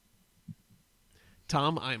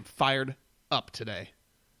Tom, I am fired up today.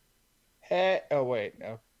 Hey, oh wait,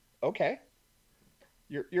 no. Okay.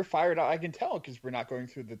 You're fired up. I can tell because we're not going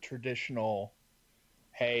through the traditional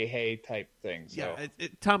hey type thing. So. Yeah,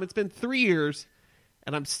 Tom, it's been 3 years,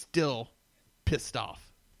 and I'm still pissed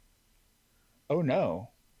off. Oh no.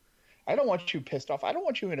 I don't want you pissed off. I don't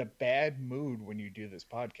want you in a bad mood when you do this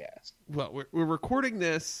podcast. Well, we're recording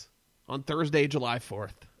this on Thursday, July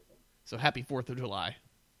 4th. So happy 4th of July.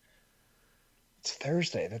 It's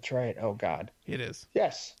Thursday. That's right. Oh, God. It is.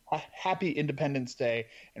 Yes. Happy Independence Day.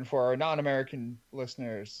 And for our non-American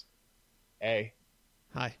listeners, hey.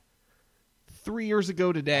 Hi. 3 years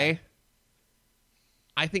ago today,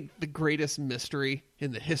 I think the greatest mystery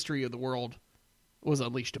in the history of the world was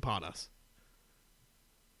unleashed upon us.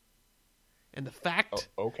 And the fact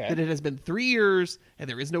that it has been 3 years and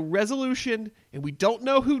there is no resolution and we don't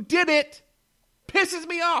know who did it pisses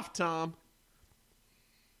me off, Tom.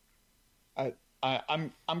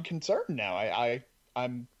 I'm concerned now.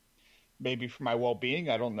 I'm maybe for my well-being.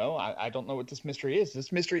 I don't know. I don't know what this mystery is.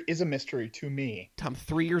 This mystery is a mystery to me. Tom,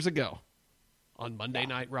 3 years ago on Monday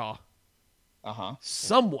Night Raw, Uh-huh.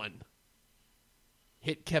 someone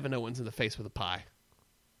hit Kevin Owens in the face with a pie.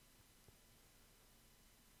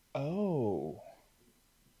 Oh.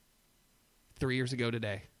 3 years ago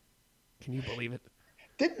today. Can you believe it?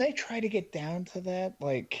 Didn't they try to get down to that?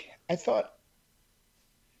 Like, I thought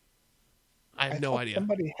no idea.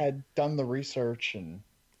 Somebody had done the research and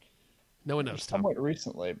no one knows, Tom. Somewhat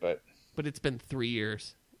recently, but it's been 3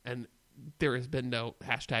 years, and there has been no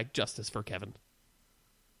hashtag justice for Kevin.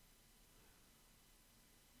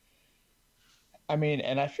 I mean,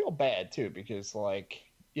 and I feel bad too because, like,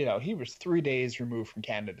 you know, he was 3 days removed from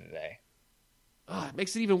Canada Day. It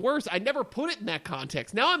makes it even worse. I never put it in that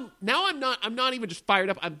context. I'm not even just fired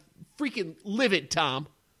up. I'm freaking livid, Tom.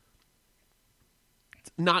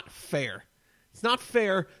 It's not fair. It's not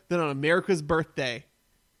fair that on America's birthday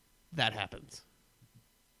that happens.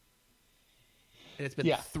 And it's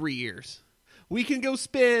been 3 years. We can go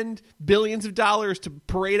spend billions of dollars to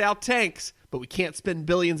parade out tanks, but we can't spend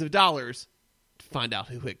billions of dollars to find out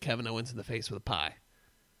who hit Kevin Owens in the face with a pie.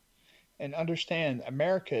 And understand,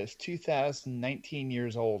 America is 2019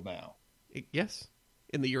 years old now. Yes.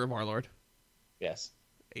 In the year of our Lord. Yes.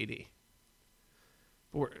 AD.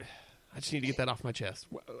 I just need to get that off my chest.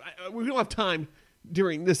 We don't have time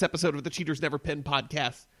during this episode of the Cheaters Never Pin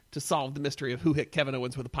podcast to solve the mystery of who hit Kevin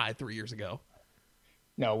Owens with a pie 3 years ago.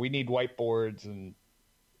 No, we need whiteboards and,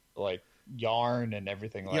 like, yarn and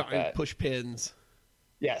everything like that. And push pins.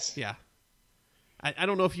 Yes. Yeah. I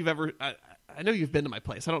don't know if you've ever... I know you've been to my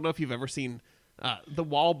place. I don't know if you've ever seen the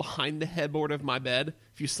wall behind the headboard of my bed.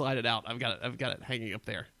 If you slide it out, I've got it hanging up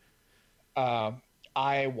there.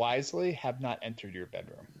 I wisely have not entered your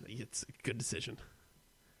bedroom. It's a good decision.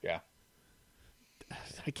 Yeah.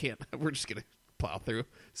 I can't. We're just going to plow through.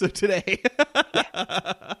 So today...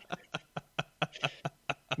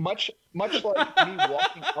 Much like me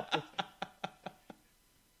walking up the...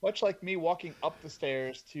 Much like me walking up the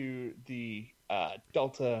stairs to the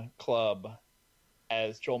Delta Club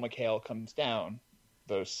as Joel McHale comes down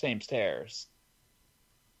those same stairs,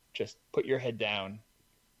 just put your head down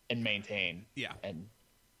and maintain. Yeah. And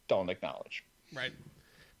don't acknowledge. Right.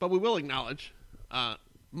 But we will acknowledge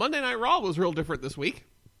Monday Night Raw was real different this week.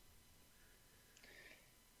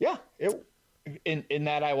 Yeah. In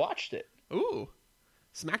that I watched it. Ooh.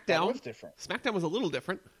 SmackDown. That was different. SmackDown was a little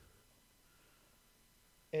different.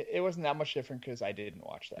 It wasn't that much different because I didn't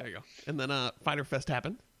watch that. There you go. And then Fyter Fest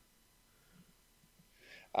happened.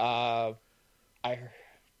 I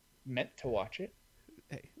meant to watch it.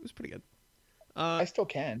 Hey, it was pretty good. I still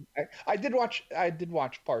can. I did watch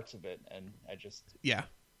parts of it, and I just... Yeah.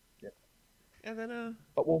 And then...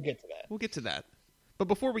 But we'll get to that. We'll get to that. But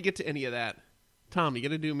before we get to any of that, Tom, you got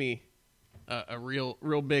to do me a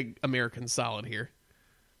real big American solid here.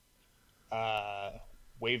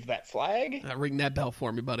 Wave that flag. Ring that bell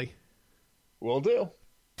for me, buddy. Will do.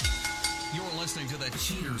 You're listening to the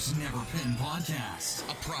Cheaters Never Pin podcast,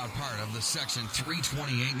 a proud part of the Section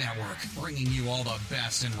 328 network, bringing you all the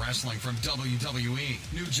best in wrestling from WWE,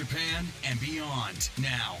 New Japan, and beyond.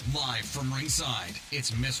 Now, live from ringside,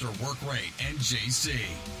 it's Mr. Workrate and JC.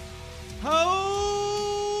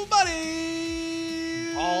 Oh,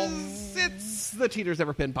 buddy! It's the Cheaters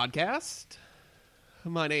Never Pin podcast.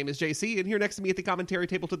 My name is JC, and here next to me at the commentary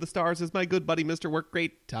table to the stars is my good buddy, Mr.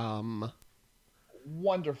 Workrate, Tom.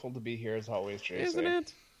 Wonderful to be here as always, JC. Isn't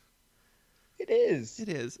it? It is. It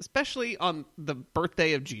is, especially on the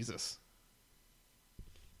birthday of Jesus.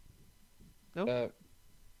 No?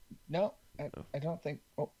 No, I don't think...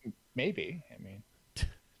 Well, maybe. I mean...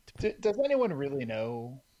 does anyone really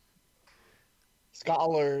know?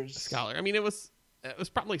 scholars. Scholar. I mean, it was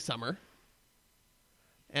probably summer,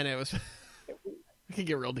 and it was. I could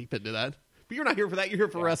get real deep into that, but you're not here for that. You're here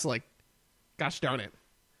for wrestling. Gosh darn it.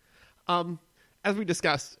 As we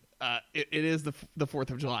discussed, it is the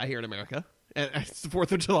 4th of July here in America, and it's the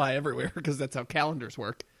 4th of July everywhere because that's how calendars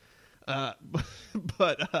work.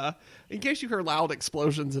 But in case you hear loud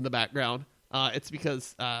explosions in the background, it's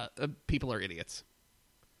because people are idiots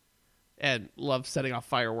and love setting off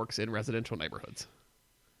fireworks in residential neighborhoods.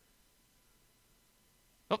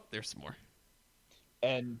 Oh, there's some more.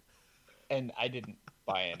 And I didn't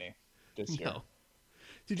buy any this year. No.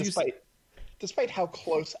 Despite how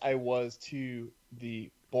close I was to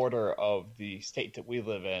the border of the state that we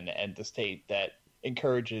live in and the state that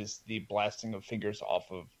encourages the blasting of fingers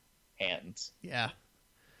off of hands. Yeah.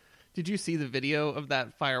 Did you see the video of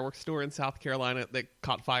that fireworks store in South Carolina that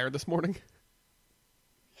caught fire this morning?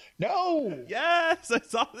 No! Yes, I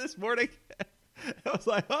saw it this morning. I was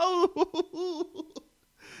like, oh!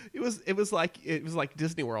 It was like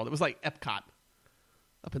Disney World. It was like Epcot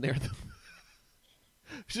up in there.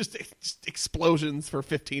 just explosions for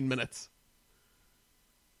 15 minutes.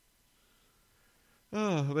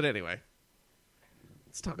 Oh, but anyway,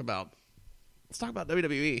 let's talk about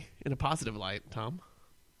WWE in a positive light, Tom.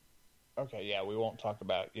 Okay, yeah, we won't talk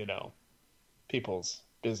about, people's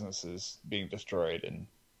businesses being destroyed and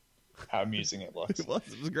how amusing it looks. It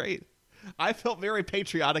was great. I felt very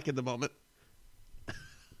patriotic in the moment.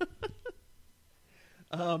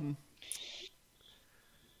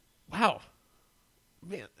 Wow,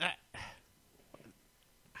 man, I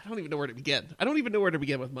don't even know where to begin. I don't even know where to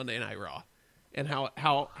begin with Monday Night Raw, and how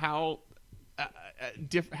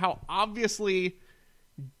obviously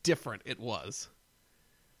different it was.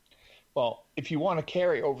 Well, if you want to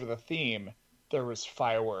carry over the theme, there was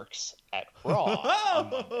fireworks at Raw.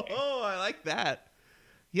 Oh, I like that.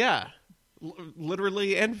 Yeah,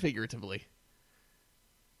 literally and figuratively.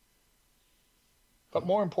 But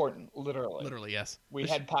more important, literally. Literally, yes. We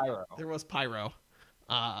had pyro. There was pyro.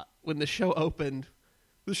 When the show opened,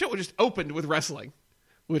 the show just opened with wrestling,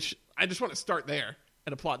 which I just want to start there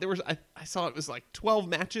and applaud. There was, I saw it was like 12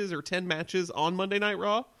 matches or 10 matches on Monday Night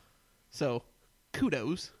Raw. So,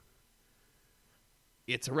 kudos.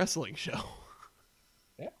 It's a wrestling show.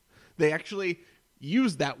 Yeah. They actually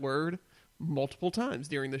used that word multiple times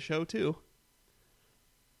during the show, too.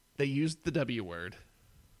 They used the W word.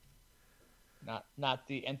 Not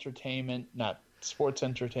the entertainment, not sports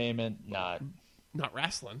entertainment, not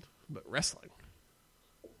wrestling, but wrestling.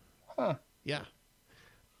 Huh. Yeah.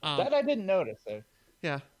 That I didn't notice.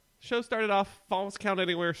 Yeah. Show started off, Falls Count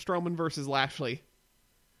Anywhere, Strowman versus Lashley.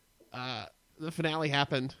 The finale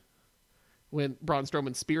happened when Braun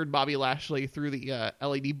Strowman speared Bobby Lashley through the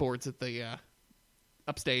LED boards at the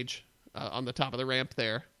upstage on the top of the ramp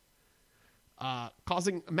there,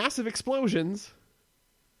 causing massive explosions.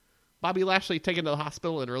 Bobby Lashley taken to the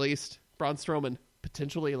hospital and released. Braun Strowman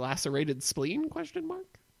potentially lacerated spleen? ?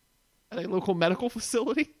 At a local medical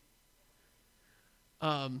facility.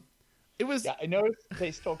 It was. Yeah, I noticed they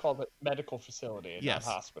still call it medical facility and not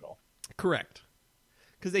hospital. Correct.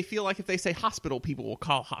 Because they feel like if they say hospital, people will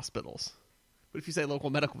call hospitals. But if you say local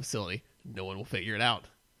medical facility, no one will figure it out.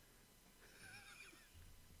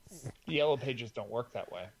 The yellow pages don't work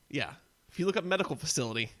that way. Yeah. If you look up medical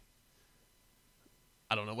facility,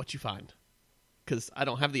 I don't know what you find. Because I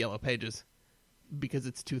don't have the yellow pages. Because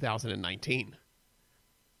it's 2019.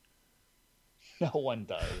 No one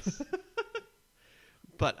does.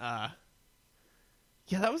 But,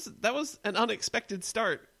 yeah, that was an unexpected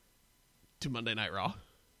start to Monday Night Raw.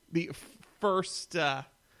 The first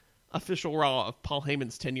official Raw of Paul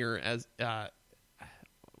Heyman's tenure as,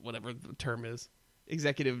 whatever the term is,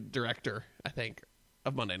 executive director, I think,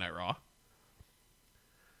 of Monday Night Raw.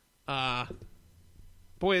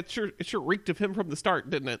 Boy, it sure reeked of him from the start,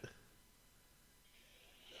 didn't it?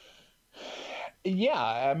 Yeah,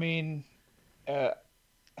 I mean,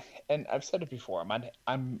 and I've said it before.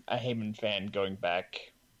 I'm a Heyman fan going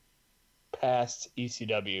back past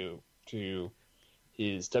ECW to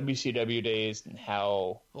his WCW days and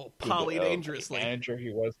how Polly dangerously manager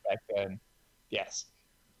he was back then. Yes,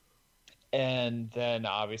 and then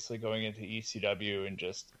obviously going into ECW and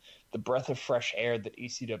just the breath of fresh air that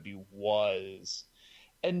ECW was.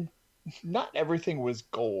 And not everything was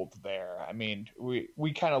gold there. I mean,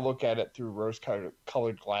 we kind of look at it through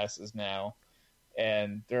rose-colored glasses now,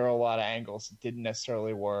 and there are a lot of angles that didn't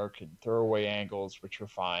necessarily work and throwaway angles, which were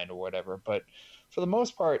fine or whatever. But for the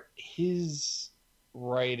most part, his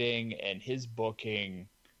writing and his booking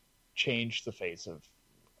changed the face of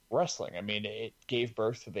wrestling. I mean, it gave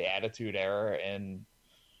birth to the Attitude Era, and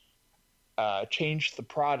changed the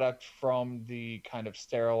product from the kind of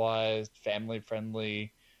sterilized,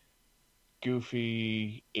 family-friendly,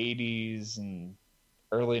 goofy 80s and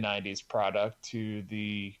early 90s product to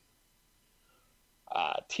the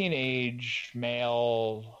teenage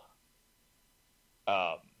male,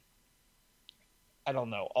 I don't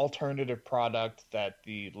know, alternative product that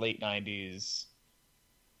the late 90s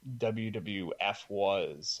WWF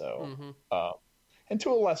was. So, and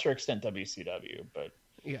to a lesser extent WCW, but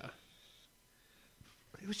yeah,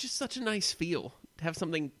 it was just such a nice feel to have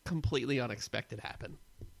something completely unexpected happen.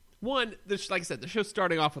 One, like I said, the show's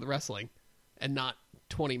starting off with wrestling and not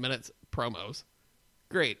 20 minutes promos.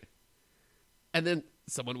 Great. And then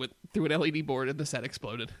someone went through an LED board and the set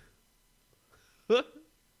exploded.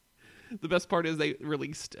 The best part is they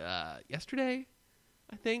released yesterday,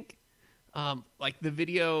 I think. Like the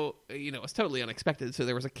video, was totally unexpected. So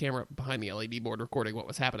there was a camera behind the LED board recording what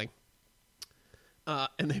was happening.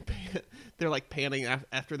 And they're like panning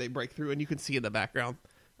after they break through, and you can see in the background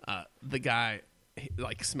the guy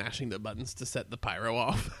like smashing the buttons to set the pyro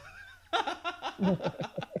off.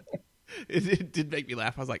 It did make me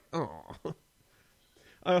laugh. I was like, oh.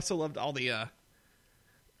 I also loved all the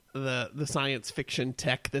science fiction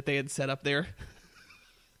tech that they had set up there.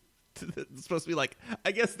 It's supposed to be like,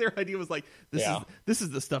 I guess their idea was like, this is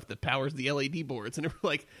the stuff that powers the LED boards, and it were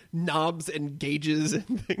like knobs and gauges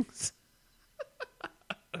and things.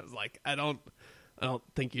 I was like, I don't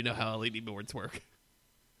think you know how LED boards work.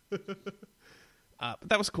 But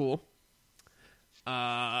that was cool.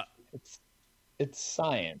 It's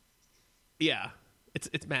science. Yeah,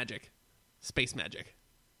 it's magic, space magic.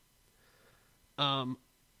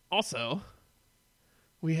 Also,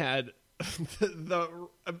 we had the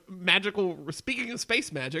magical. Speaking of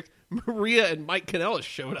space magic, Maria and Mike Kanellis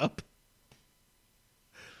showed up,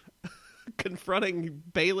 confronting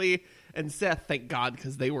Bayley and Seth. Thank God,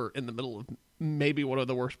 because they were in the middle of maybe one of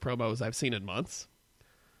the worst promos I've seen in months.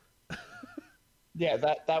 Yeah,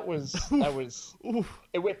 that was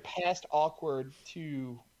it went past awkward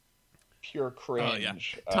to pure cringe. Oh yeah,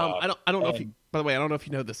 Tom. I don't know if you. By the way, I don't know if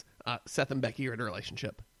you know this. Seth and Becky are in a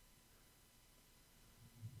relationship.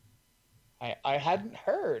 I hadn't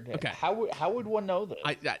heard. Okay, how would one know this?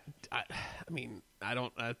 I mean, I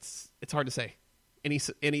don't. It's hard to say.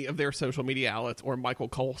 Any of their social media outlets or Michael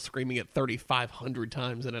Cole screaming it 3,500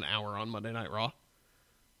 times in an hour on Monday Night Raw,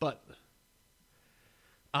 but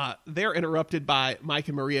they're interrupted by Mike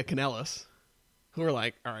and Maria Kanellis, who are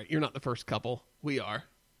like, "All right, you're not the first couple. We are."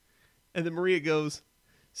 And then Maria goes,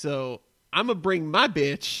 "So I'm gonna bring my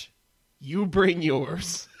bitch. You bring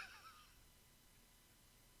yours."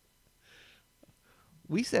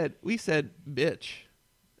 We said bitch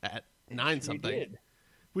at 9 something,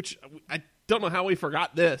 which I don't know how we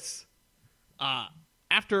forgot this.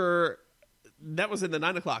 After that was in the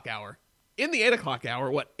 9 o'clock hour. In the 8 o'clock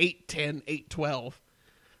hour, 8:10, 8:12,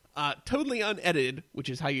 totally unedited, which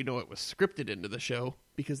is how you know it was scripted into the show,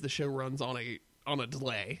 because the show runs on a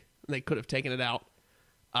delay. And they could have taken it out.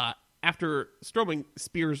 After Strowman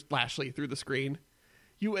spears Lashley through the screen,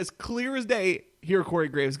 you as clear as day hear Corey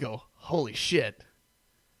Graves go, "Holy shit."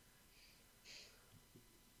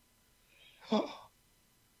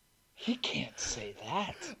 He can't say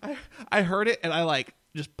that. I heard it and I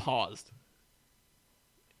just paused.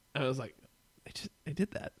 I was like, they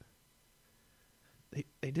did that.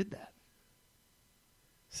 They did that.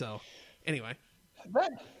 So, anyway.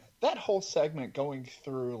 That whole segment going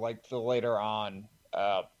through the later on,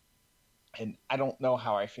 and I don't know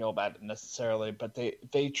how I feel about it necessarily, but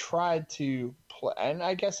they tried to play, and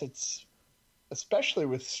I guess it's especially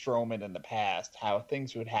with Strowman in the past, how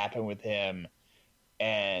things would happen with him,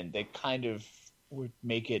 and they kind of would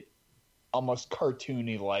make it almost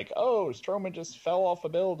cartoony, like, oh, Strowman just fell off a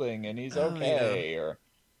building and he's okay, or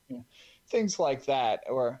things like that,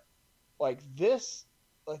 or like this.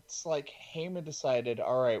 It's like Heyman decided,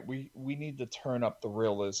 all right, we need to turn up the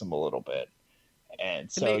realism a little bit. And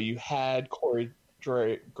so you had Corey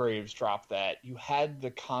Graves drop that. You had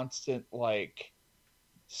the constant,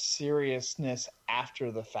 seriousness after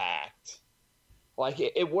the fact.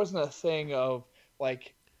 It wasn't a thing of,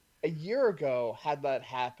 a year ago, had that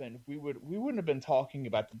happened, we wouldn't have been talking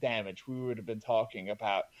about the damage. We would have been talking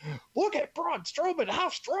about, look at Braun Strowman, how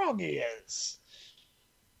strong he is.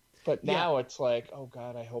 But now it's like, oh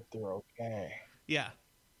God, I hope they're okay. Yeah.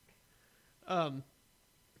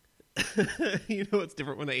 It's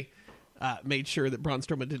different when they made sure that Braun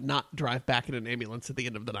Strowman did not drive back in an ambulance at the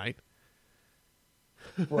end of the night.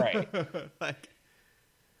 Right. I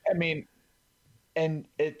mean, and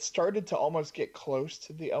it started to almost get close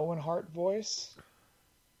to the Owen Hart voice,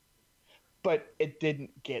 but it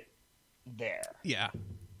didn't get there. Yeah.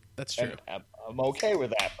 That's true. And I'm okay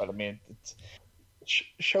with that, but I mean, it's,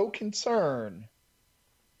 show concern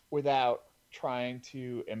without trying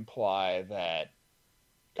to imply that,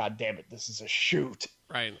 God damn it, this is a shoot.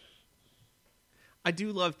 Right. I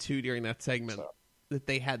do love, too, during that segment, that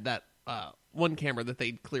they had that one camera that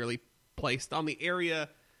they'd clearly placed on the area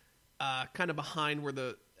kind of behind where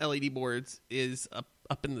the LED boards is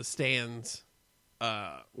up in the stands.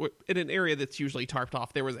 In an area that's usually tarped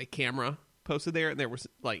off, there was a camera posted there, and there was,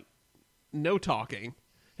 like, no talking,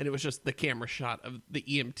 and it was just the camera shot of the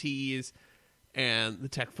EMTs and the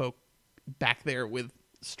tech folk back there with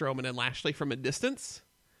Strowman and Lashley from a distance.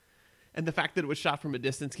 And the fact that it was shot from a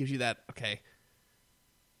distance gives you that, okay,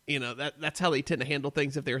 you know, that's how they tend to handle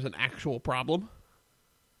things if there's an actual problem.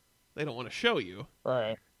 They don't want to show you.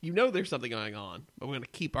 Right. You know there's something going on, but we're going to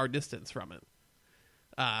keep our distance from it.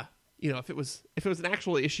 You know, if it was an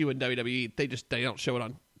actual issue in WWE, they don't show it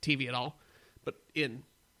on TV at all. But in,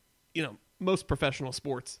 you know, most professional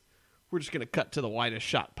sports, we're just going to cut to the widest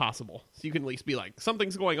shot possible. So you can at least be like,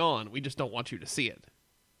 something's going on. We just don't want you to see it.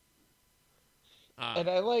 And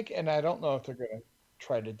I don't know if they're going to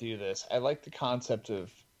try to do this. I like the concept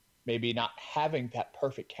of maybe not having that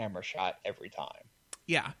perfect camera shot every time.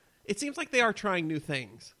 Yeah. It seems like they are trying new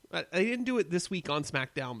things. They didn't do it this week on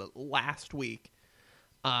SmackDown, but last week,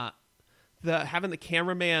 having the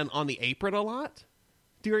cameraman on the apron a lot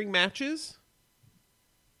during matches,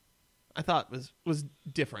 I thought was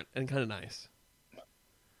different and kind of nice.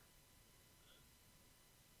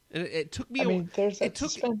 And it took me.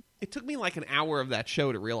 It took me like an hour of that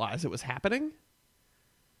show to realize it was happening,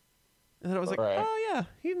 and then I was like, "Oh yeah,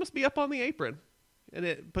 he must be up on the apron,"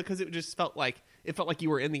 because it just felt like you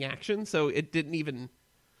were in the action, so it didn't even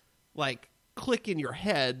like click in your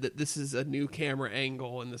head that this is a new camera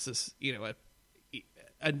angle and this is, you know,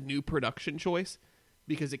 a new production choice,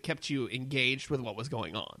 because it kept you engaged with what was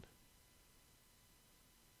going on.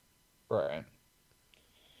 Right.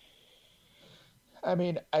 I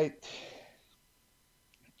mean, I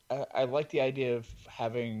like the idea of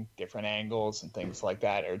having different angles and things like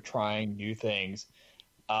that, or trying new things.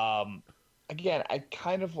 Again, I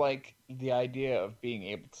kind of like the idea of being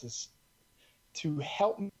able to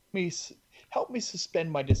help me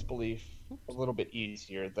suspend my disbelief a little bit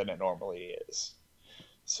easier than it normally is.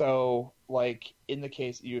 So, like, in the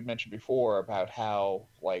case you had mentioned before about how,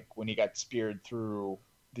 like, when he got speared through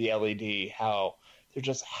the LED, how there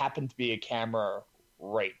just happened to be a camera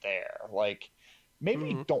right there. Like, maybe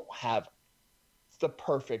you don't have the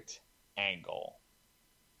perfect angle.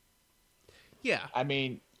 Yeah. I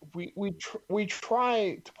mean, we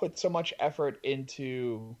try to put so much effort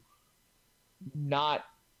into not,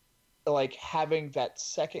 like, having that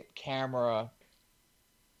second camera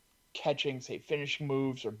catching, say, finishing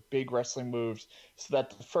moves or big wrestling moves, so that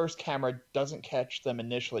the first camera doesn't catch them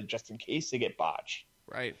initially just in case they get botched.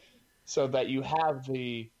 Right. So that you have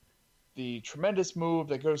the tremendous move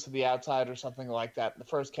that goes to the outside or something like that. The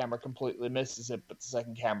first camera completely misses it, but the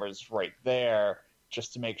second camera is right there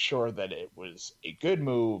just to make sure that it was a good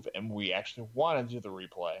move and we actually want to do the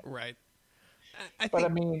replay. Right. I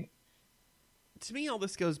mean, to me, all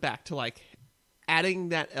this goes back to, like, adding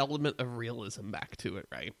that element of realism back to it,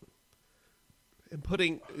 right? And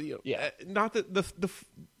putting, you know, not that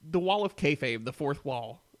the wall of kayfabe, the fourth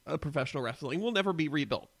wall of professional wrestling, will never be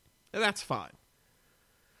rebuilt, and that's fine.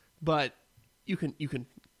 But you can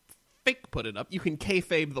fake put it up. You can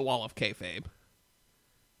kayfabe the wall of kayfabe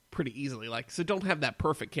pretty easily. Like, so don't have that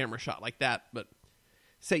perfect camera shot like that. But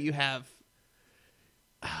say you have,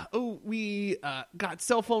 we got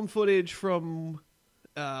cell phone footage from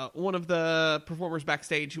one of the performers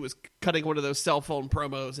backstage who was cutting one of those cell phone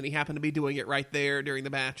promos, and he happened to be doing it right there during the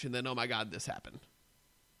match. And then, oh my God, this happened.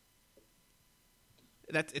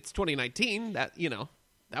 It's 2019. That, you know,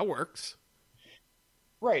 that works.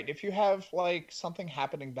 Right. If you have, like, something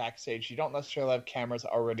happening backstage, you don't necessarily have cameras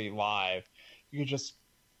already live. You could just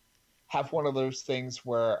have one of those things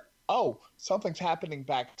where, oh, something's happening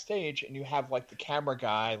backstage, and you have, like, the camera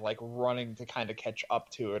guy, like, running to kind of catch up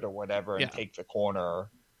to it or whatever and take the corner.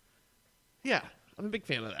 Yeah, I'm a big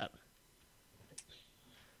fan of that.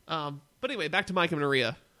 But anyway, back to Mike and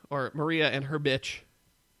Maria, or Maria and her bitch.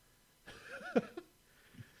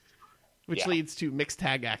 Which leads to mixed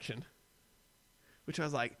tag action. Which I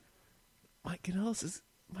was like, Mike and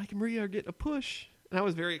Maria are getting a push. And I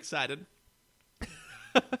was very excited.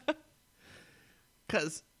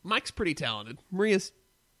 Because Mike's pretty talented. Maria's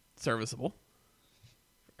serviceable.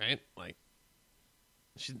 Right? Like,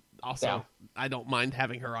 she also, I don't mind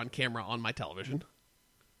having her on camera on my television.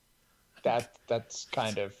 That's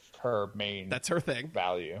kind of her main That's her thing.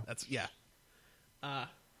 value. That's, yeah.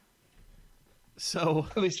 So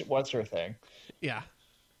At least it was her thing. yeah.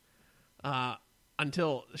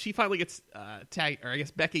 Until she finally gets tagged, or I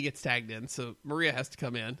guess Becky gets tagged in, so Maria has to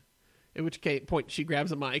come in. At which point she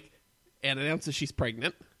grabs a mic and announces she's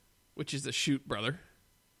pregnant, which is a shoot, brother.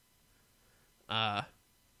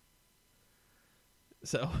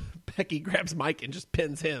 So Becky grabs Mike and just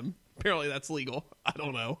pins him. Apparently that's legal. I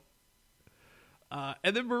don't know.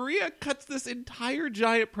 And then Maria cuts this entire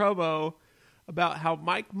giant promo about how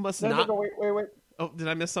Mike must not. No, wait. Oh, did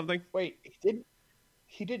I miss something? Wait,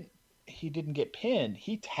 he didn't get pinned.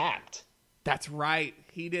 He tapped. That's right.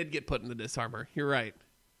 He did get put in the disarmor. You're right.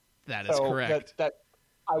 That is So correct. That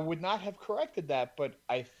I would not have corrected that, but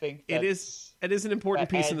I think It is an important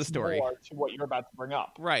that piece in the adds story. more to what you're about to bring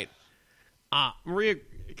up. Right. Maria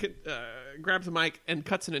grabs a mic and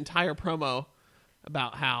cuts an entire promo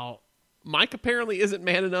about how Mike apparently isn't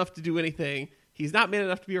man enough to do anything. He's not man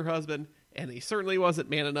enough to be her husband, and he certainly wasn't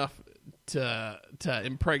man enough to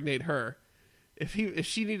impregnate her. If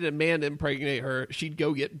she needed a man to impregnate her, she'd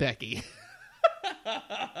go get Becky.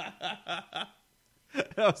 I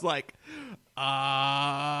was like,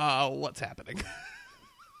 what's happening?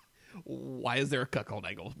 Why is there a cuckold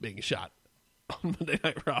angle being shot on Monday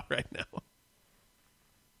Night Raw right now?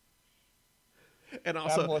 And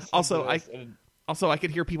also, I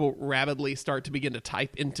could hear people rabidly start to begin to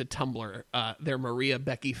type into Tumblr their Maria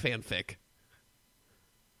Becky fanfic.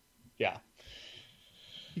 Yeah.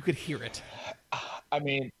 You could hear it. I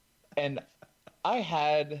mean, and I'm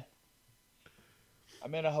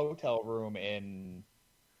in a hotel room in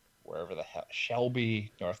wherever the hell,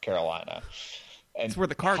 Shelby, North Carolina. And it's where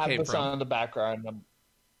the car came this from. on in the background.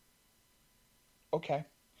 Okay.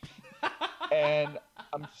 And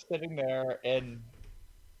I'm sitting there and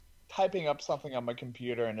typing up something on my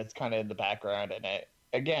computer, and it's kind of in the background. And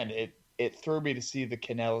it threw me to see the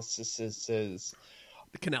Canellises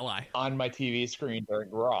The Canelli. on my TV screen during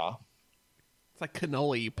Raw. It's like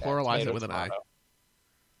cannoli. You pluralize it with an I.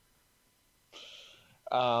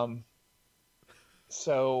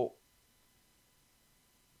 So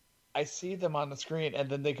I see them on the screen, and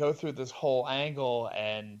then they go through this whole angle,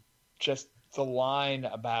 and just the line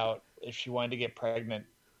about if she wanted to get pregnant,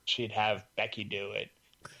 she'd have Becky do it.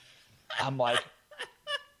 I'm like,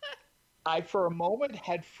 I for a moment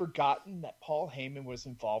had forgotten that Paul Heyman was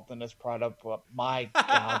involved in this product, but my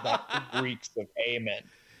God, that reeks of Heyman.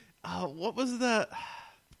 What was the?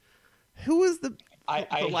 Who was the?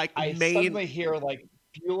 I main... suddenly hear like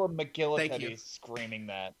Beulah Thank you. McGillicuddy screaming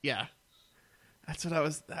that. Yeah, that's what I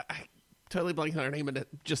was. I totally blanked on her name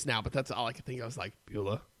just now, but that's all I could think. I was like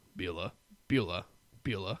Beulah.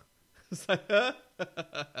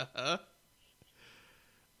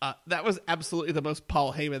 That was absolutely the most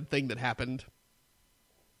Paul Heyman thing that happened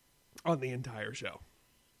on the entire show.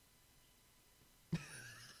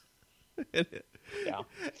 Yeah.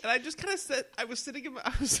 And I just kind of said, I was sitting on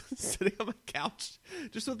my couch,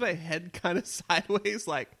 just with my head kind of sideways,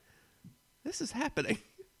 like, this is happening.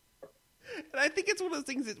 And I think it's one of those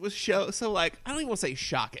things that was so like, I don't even want to say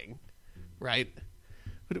shocking, right?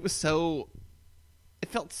 But it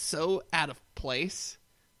felt so out of place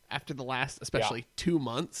after the last, especially 2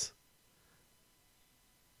 months,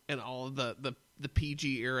 and all of the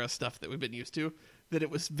PG era stuff that we've been used to, that it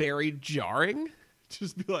was very jarring.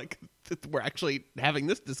 Just be like, we're actually having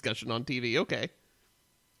this discussion on TV. Okay.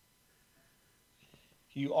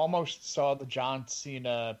 You almost saw the John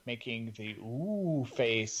Cena making the ooh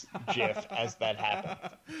face gif as that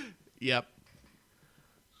happened. Yep.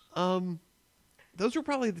 Those were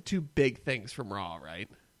probably the two big things from Raw, right?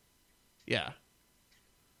 Yeah.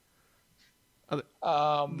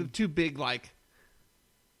 The two big, like,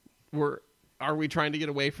 are we trying to get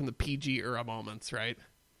away from the PG era moments, right?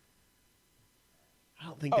 I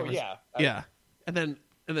don't think there was... yeah. Yeah. And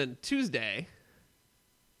then Tuesday,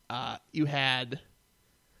 you had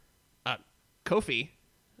Kofi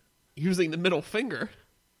using the middle finger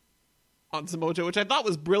on Samoa Joe, which I thought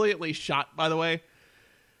was brilliantly shot, by the way,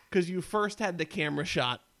 because you first had the camera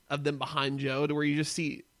shot of them behind Joe to where you just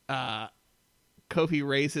see Kofi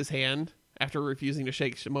raise his hand after refusing to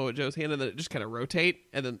shake Samoa Joe's hand, and then it just kind of rotate,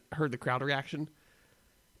 and then heard the crowd reaction.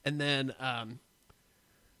 And then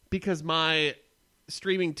because my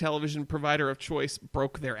streaming television provider of choice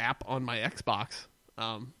broke their app on my Xbox,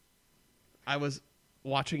 I was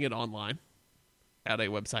watching it online at a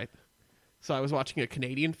website. So I was watching a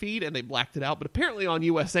Canadian feed, and they blacked it out. But apparently on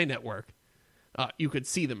USA Network, you could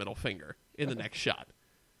see the middle finger in the next shot.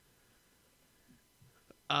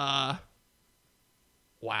 Wow.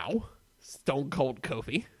 Stone Cold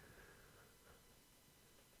Kofi.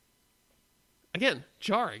 Again,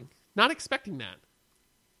 jarring. Not expecting that.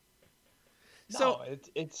 No,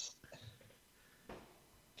 it's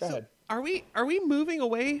Go ahead. Are we moving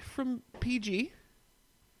away from PG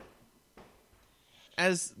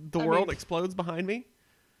as the world explodes behind me?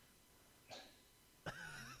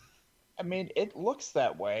 I mean, it looks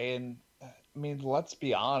that way, and I mean, let's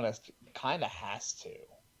be honest, it kind of has to.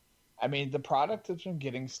 I mean, the product has been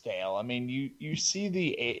getting stale. I mean, you see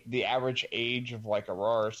the average age of like a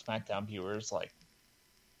Raw or SmackDown viewers like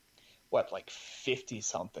 50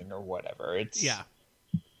 something or whatever. It's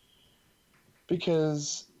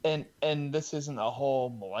because and this isn't a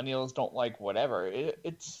whole millennials don't like whatever.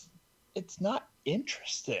 It's not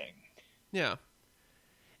interesting. Yeah,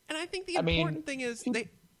 and I think the important thing is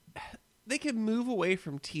they can move away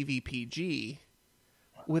from TV PG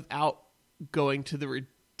without going to the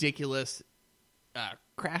ridiculous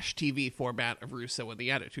Crash TV format of Russo in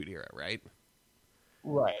the Attitude Era, right?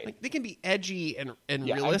 Right. Like, they can be edgy and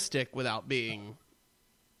realistic without being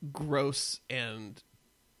gross and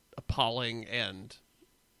appalling and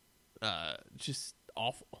just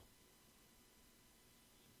awful.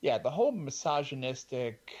 Yeah, the whole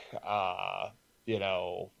misogynistic, half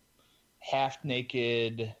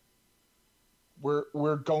naked.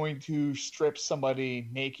 We're going to strip somebody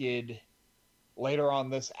naked later on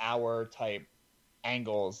this hour type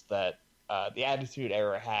angles that the Attitude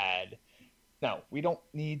Era had. No, we don't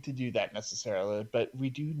need to do that necessarily, but we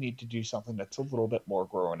do need to do something that's a little bit more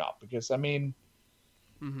grown up because, I mean,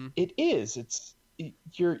 it is.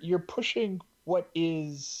 You're pushing what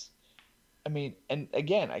is. I mean, and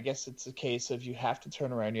again, I guess it's a case of you have to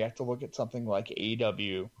turn around. You have to look at something like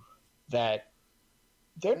AEW that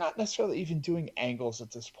they're not necessarily even doing angles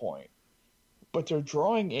at this point, but they're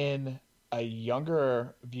drawing in a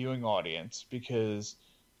younger viewing audience because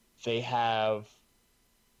they have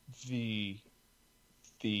the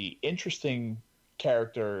interesting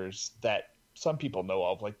characters that some people know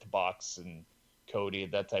of, like the Bucks and Cody,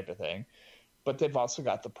 that type of thing. But they've also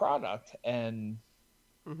got the product, and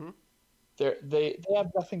they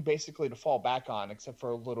have nothing basically to fall back on except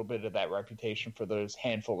for a little bit of that reputation for those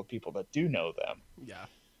handful of people that do know them. Yeah.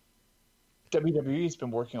 WWE's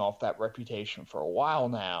been working off that reputation for a while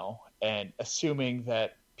now, and assuming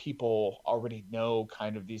that people already know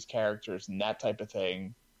kind of these characters and that type of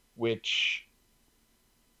thing, which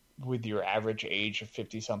with your average age of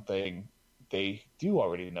 50-something, they do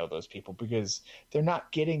already know those people because they're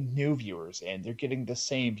not getting new viewers in. They're getting the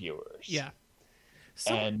same viewers. Yeah.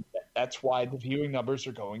 And that's why the viewing numbers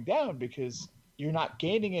are going down because you're not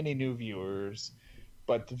gaining any new viewers,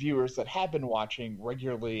 but the viewers that have been watching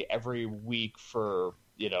regularly every week for,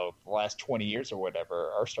 the last 20 years or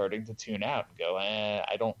whatever are starting to tune out and go,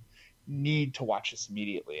 I don't need to watch this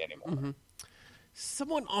immediately anymore.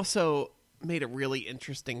 Someone also made a really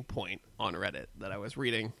interesting point on Reddit that I was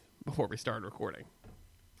reading before we started recording.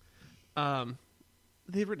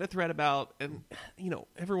 They've written a thread about, and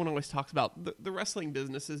everyone always talks about the wrestling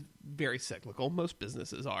business is very cyclical. Most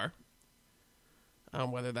businesses are,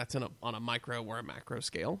 whether that's on a micro or a macro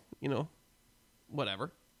scale,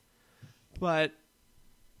 whatever. But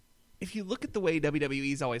if you look at the way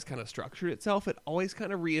WWE's always kind of structured itself, it always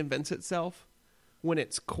kind of reinvents itself when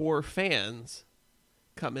its core fans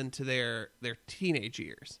come into their teenage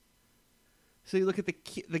years. So you look at the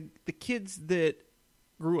kids that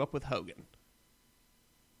grew up with Hogan,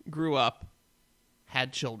 grew up,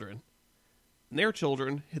 had children, and their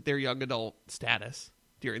children hit their young adult status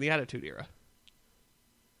during the Attitude Era.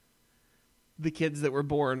 The kids that were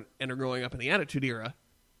born and are growing up in the Attitude Era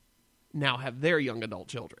now have their young adult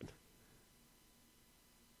children.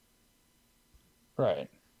 Right.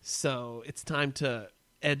 So it's time to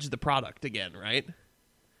edge the product again, right?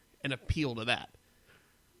 And appeal to that.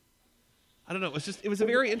 I don't know. It was a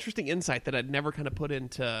very interesting insight that I'd never kind of put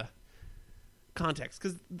into context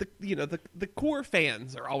because the core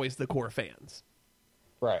fans are always the core fans.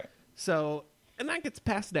 Right. So, and that gets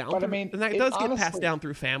passed down. But, and that does get passed down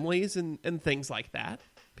through families and things like that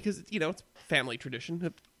because, it's family tradition.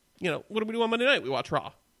 What do we do on Monday night? We watch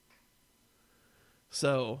Raw.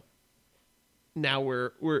 So now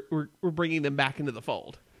we're bringing them back into the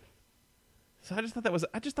fold. So I just thought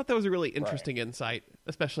that was a really interesting insight,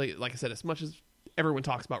 especially, like I said, as much as everyone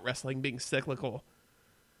talks about wrestling being cyclical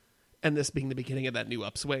and this being the beginning of that new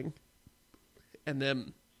upswing and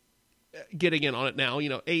them getting in on it now,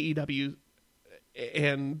 AEW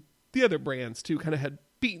and the other brands too kind of had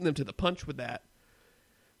beaten them to the punch with that.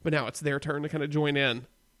 But now it's their turn to kind of join in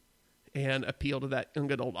and appeal to that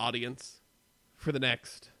young adult audience for the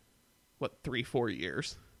next, 3-4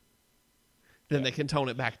 years. Then they can tone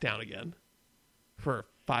it back down again for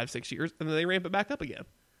 5-6 years, and then they ramp it back up again.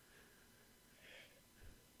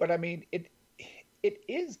 But I mean, it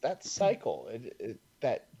is that cycle.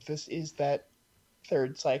 That this is that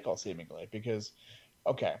third cycle seemingly, because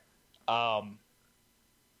okay, I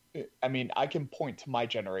mean, I can point to my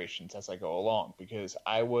generations as I go along, because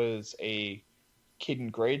I was a kid in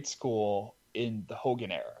grade school in the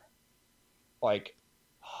Hogan era. Like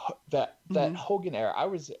that Hogan era, I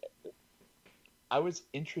was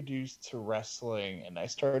introduced to wrestling, and I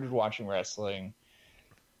started watching wrestling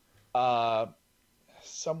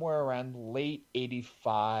somewhere around late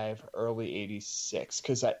 85, early 86,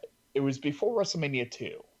 because it was before WrestleMania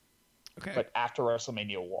 2, Okay. but after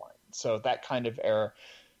WrestleMania 1. So that kind of era.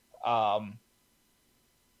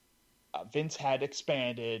 Vince had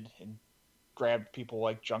expanded and grabbed people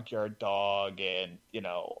like Junkyard Dog, and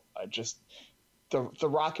just the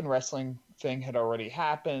Rock and Wrestling thing had already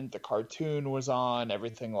happened. The cartoon was on,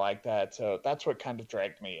 everything like that. So that's what kind of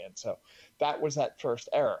dragged me in. So that was that first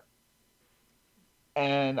era,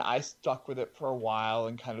 and I stuck with it for a while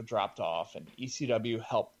and kind of dropped off. And ECW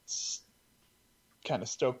helped kind of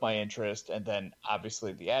stoke my interest, and then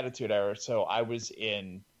obviously the Attitude Era. So I was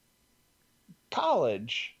in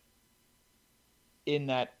college in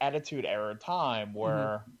that Attitude Era time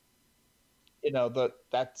where I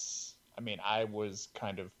was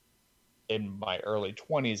kind of in my early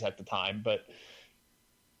 20s at the time, but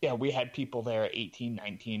yeah, we had people there 18,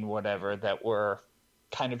 19, whatever, that were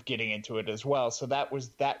kind of getting into it as well. So that was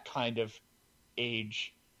that kind of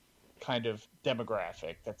age, kind of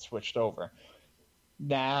demographic that switched over.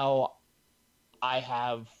 Now I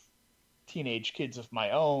have teenage kids of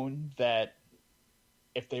my own that,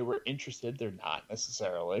 if they were interested, they're not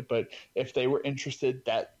necessarily, but if they were interested,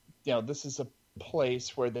 that this is a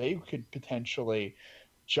place where they could potentially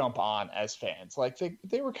jump on as fans. Like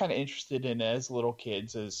they were kind of interested in, as little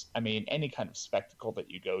kids, as any kind of spectacle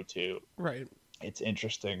that you go to, Right? It's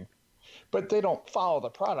interesting, but they don't follow the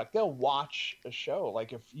product. They'll watch a show.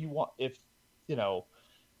 Like if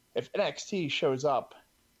NXT shows up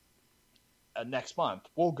next month,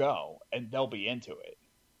 we'll go and they'll be into it,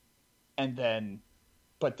 and then.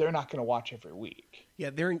 But they're not going to watch every week.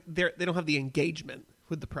 Yeah, they don't have the engagement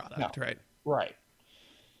with the product, No. right? Right.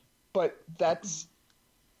 But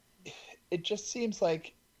it just seems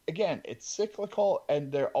like, again, it's cyclical,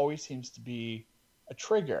 and there always seems to be a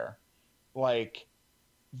trigger. Like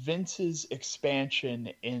Vince's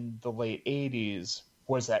expansion in the late 80s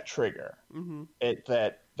was that trigger. Mm-hmm.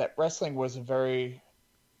 That wrestling was a very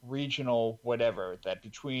regional whatever, that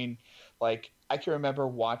between, like, I can remember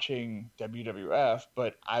watching WWF,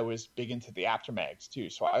 but I was big into the Aftermags too.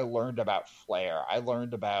 So I learned about Flair. I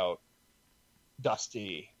learned about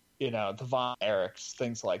Dusty, the Von Erichs,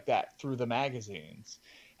 things like that through the magazines.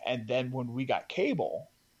 And then when we got cable,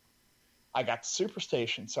 I got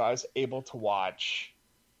Superstation. So I was able to watch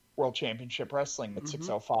World Championship Wrestling at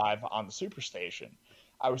 6:05 on the Superstation.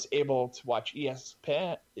 I was able to watch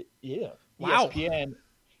ESPN. Yeah. Wow. ESPN.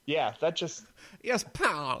 Yeah, that just... Yes,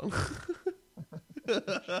 pound.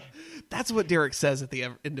 That's what Derek says at the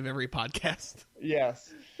end of every podcast.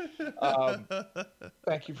 Yes.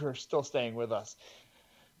 Thank you for still staying with us.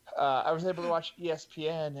 I was able to watch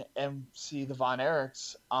ESPN and see the Von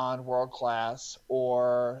Erichs on World Class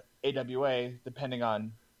or AWA, depending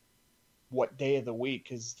on what day of the week,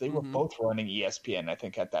 because they were both running ESPN, I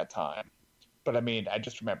think, at that time. But I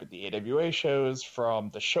just remember the AWA shows from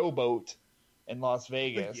the Showboat in Las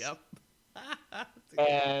Vegas. Yep.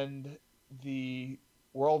 And the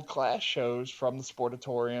World Class shows from the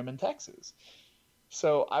Sportatorium in Texas.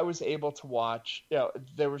 So I was able to watch,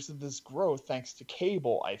 there was this growth thanks to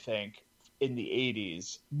cable, I think, in the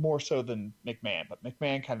 80s, more so than McMahon. But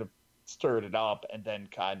McMahon kind of stirred it up and then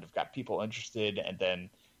kind of got people interested, and then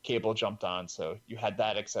cable jumped on. So you had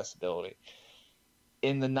that accessibility.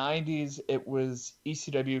 In the 90s, it was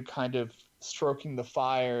ECW kind of stroking the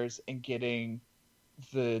fires and getting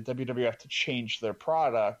the WWF to change their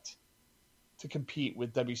product to compete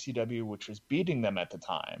with WCW, which was beating them at the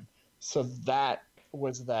time. So that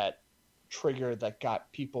was that trigger that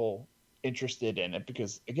got people interested in it,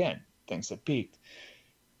 because, again, things have peaked.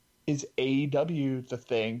 Is AEW the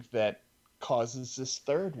thing that causes this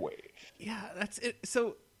third wave? Yeah, that's it.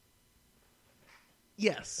 So,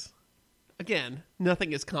 yes. Again,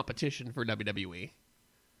 nothing is competition for WWE,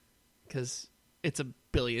 because it's a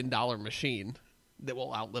billion-dollar machine that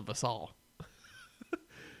will outlive us all.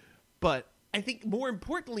 But I think more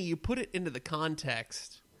importantly, you put it into the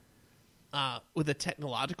context with a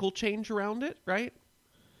technological change around it, right?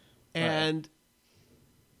 And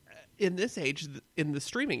in this age, in the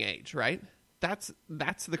streaming age, right? That's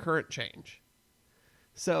the current change.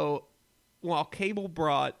 So while cable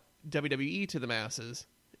brought WWE to the masses,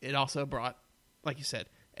 it also brought, like you said,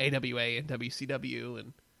 AWA and WCW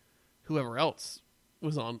and whoever else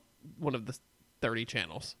was on one of the 30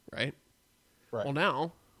 channels, right? Right. Well,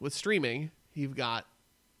 now with streaming, you've got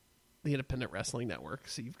the Independent Wrestling Network.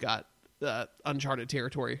 So you've got Uncharted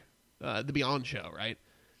Territory, the Beyond show, right?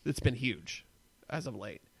 That's been huge as of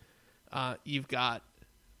late. You've got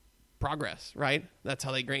Progress, right? That's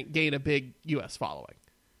how they gain a big U.S. following.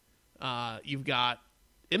 You've got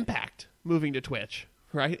Impact moving to Twitch,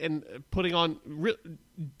 right? And putting on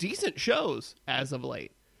decent shows as of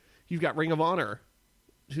late. You've got Ring of Honor,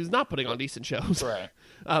 who's not putting on decent shows. Right.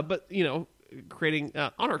 But, creating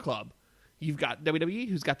Honor Club. You've got WWE,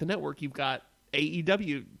 who's got the network. You've got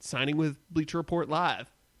AEW signing with Bleacher Report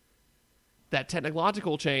Live. That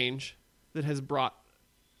technological change that has brought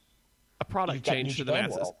a product change to the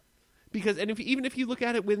masses. World. Because, and even if you look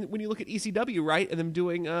at it when you look at ECW, right, and them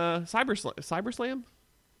doing Cyberslam,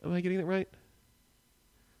 am I getting that right?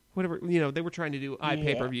 Whatever, they were trying to do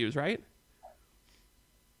pay-per-views, right?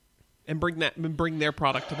 And bring their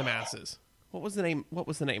product to the masses. What was the name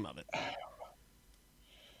of it?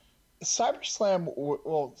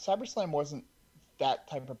 Cyberslam wasn't that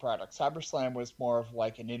type of product. Cyberslam was more of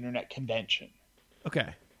like an internet convention.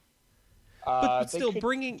 Okay. But still,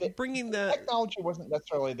 bringing the technology wasn't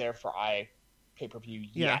necessarily there for pay-per-view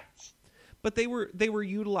yet. But they were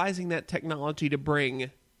utilizing that technology to bring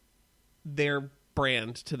their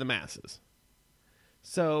brand to the masses.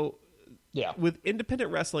 So, with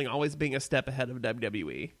independent wrestling always being a step ahead of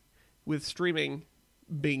WWE, with streaming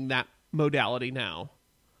being that modality now,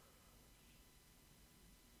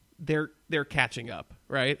 they're catching up,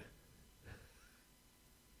 right?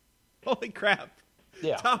 Holy crap.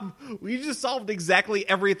 Yeah. Tom, we just solved exactly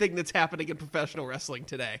everything that's happening in professional wrestling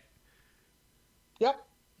today. Yep.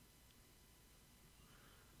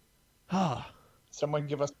 Ah. Someone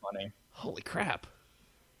give us money. Holy crap.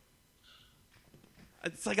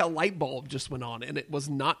 It's like a light bulb just went on, and it was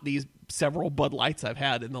not these several Bud Lights I've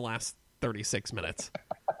had in the last 36 minutes.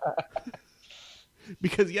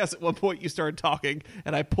 Because, yes, at one point you started talking,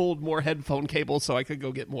 and I pulled more headphone cables so I could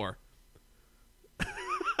go get more.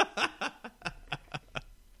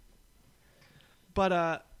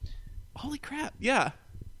 But, holy crap, yeah.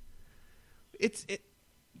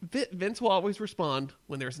 Vince will always respond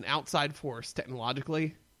when there's an outside force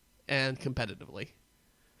technologically and competitively.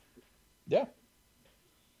 Yeah.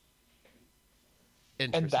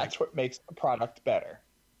 And that's what makes the product better.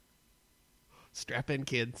 Strap in,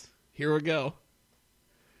 kids. Here we go.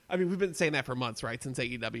 I mean, we've been saying that for months, right? Since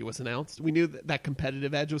AEW was announced. We knew that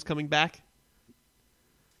competitive edge was coming back.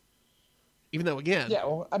 Even though, again,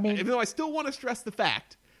 even though I still want to stress the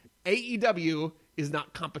fact, AEW is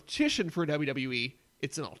not competition for WWE.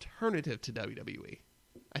 It's an alternative to WWE.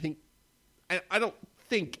 I don't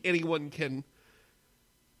think anyone can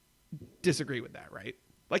disagree with that, right?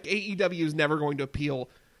 Like, AEW is never going to appeal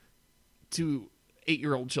to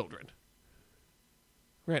 8-year-old children.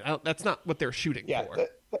 Right? That's not what they're shooting for.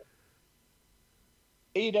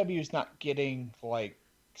 AEW is not getting,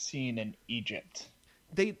 seen in Egypt.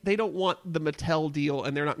 They don't want the Mattel deal,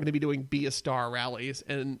 and they're not going to be doing Be a Star rallies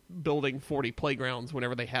and building 40 playgrounds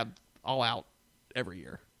whenever they have All Out every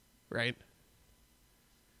year, right?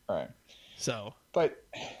 Right. So, but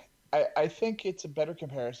I think it's a better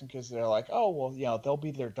comparison because they're like, oh, well, they'll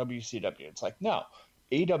be their WCW. It's like, no,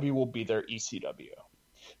 AEW will be their ECW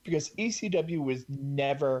because ECW was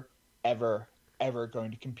never, ever, ever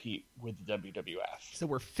going to compete with the WWF. So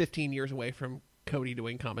we're 15 years away from Cody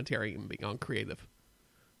doing commentary and being on creative.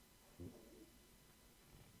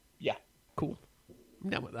 Yeah. Cool. I'm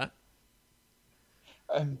down with that.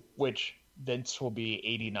 Which Vince will be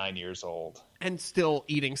 89 years old. And still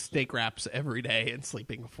eating steak wraps every day and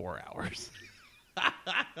sleeping 4 hours.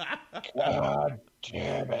 God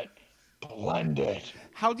damn it. Blended.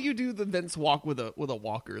 How do you do the Vince walk with a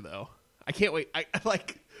walker, though? I can't wait. I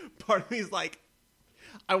part of me is like,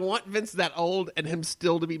 I want Vince that old and him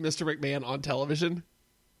still to be Mr. McMahon on television.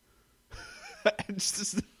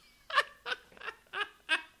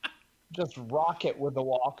 Just rock it with the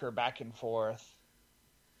walker back and forth.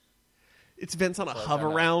 It's Vince on a hover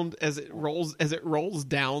round as it rolls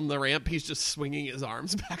down the ramp. He's just swinging his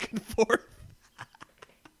arms back and forth.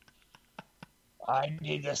 I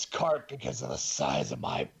need this cart because of the size of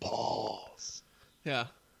my balls. Yeah,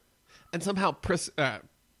 and somehow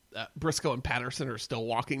Briscoe and Patterson are still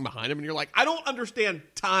walking behind him, and you're like, I don't understand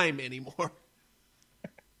time anymore.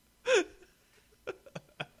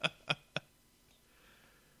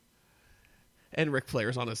 And Ric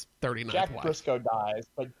Flair's on his 39th Jack wife. Briscoe dies,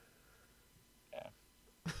 but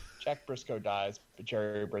Jack Briscoe dies, but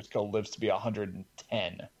Jerry Briscoe lives to be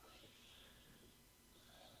 110.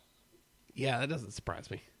 Yeah, that doesn't surprise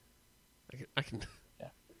me. I can. Yeah.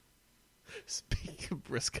 Speaking of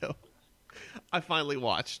Briscoe, I finally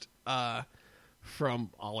watched from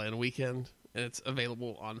All In Weekend, and it's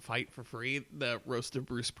available on Fight for free, the roast of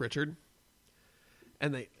Bruce Pritchard.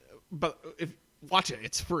 And watch it,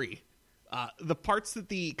 it's free. The parts that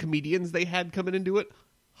the comedians they had coming into it,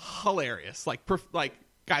 hilarious. Like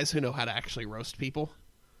guys who know how to actually roast people.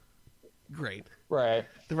 Great. Right.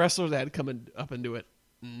 The wrestlers that had coming up into it,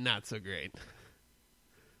 not so great.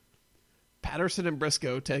 Patterson and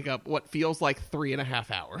Briscoe take up what feels like 3.5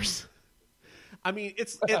 hours. I mean,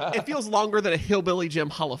 it feels longer than a Hillbilly Jim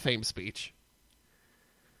Hall of Fame speech.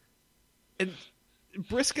 And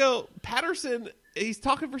Patterson, he's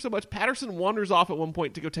talking for so much. Patterson wanders off at one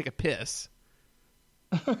point to go take a piss.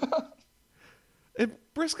 And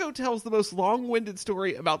Briscoe tells the most long-winded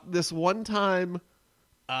story about this one time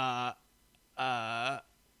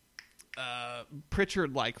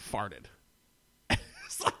Pritchard farted.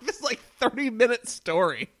 It's like this 30-minute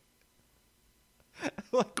story.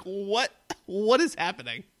 What is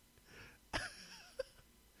happening?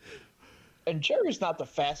 And Jerry's not the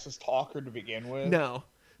fastest talker to begin with. No,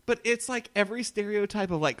 but it's like every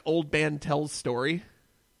stereotype of old man tells story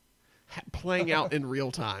playing out in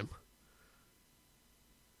real time.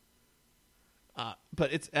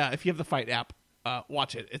 But it's if you have the Fight app,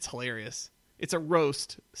 watch it. It's hilarious. It's a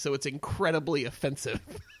roast, so it's incredibly offensive.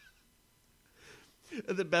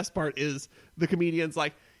 The best part is the comedian's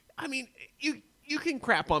I mean, you can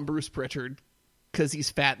crap on Bruce Pritchard because he's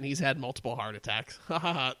fat and he's had multiple heart attacks. Ha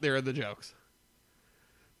ha ha, there are the jokes.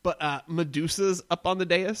 But Medusa's up on the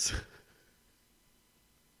dais.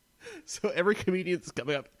 So every comedian's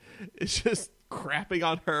coming up is just crapping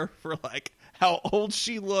on her for how old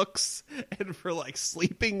she looks and for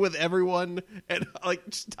sleeping with everyone and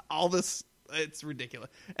just all this. It's ridiculous.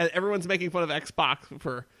 And everyone's making fun of X-Pac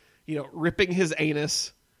for, ripping his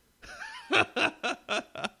anus.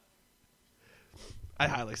 I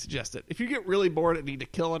highly suggest it. If you get really bored and need to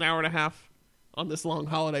kill an hour and a half on this long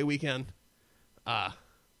holiday weekend,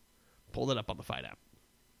 pull it up on the Fight app.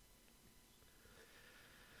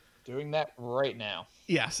 Doing that right now.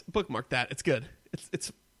 Yes, bookmark that. It's good.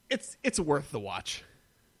 It's worth the watch.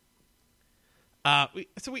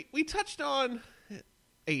 We touched on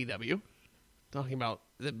AEW, talking about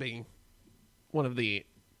it being one of the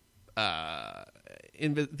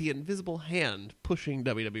invisible hand pushing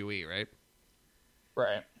WWE, right?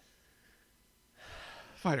 Right.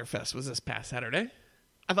 Fyter Fest was this past Saturday.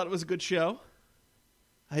 I thought it was a good show.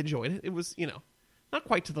 I enjoyed it. It was, not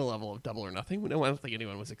quite to the level of Double or Nothing. No, I don't think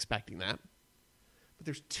anyone was expecting that. But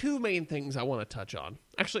there's two main things I want to touch on.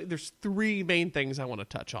 Actually, there's three main things I want to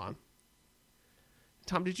touch on.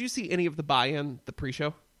 Tom, did you see any of the buy-in, the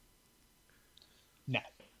pre-show? No.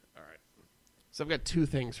 All right. So I've got two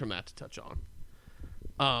things from that to touch on.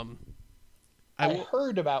 I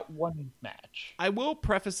heard about one match. I will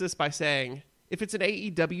preface this by saying, if it's an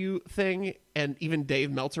AEW thing, and even Dave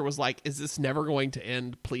Meltzer was like, is this never going to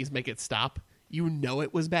end? Please make it stop. You know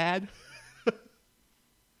it was bad.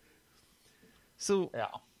 So, yeah.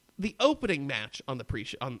 The opening match on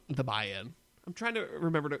the on the buy-in, I'm trying to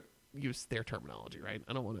remember to use their terminology, right?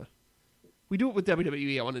 I don't want to... We do it with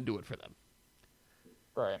WWE, I want to do it for them.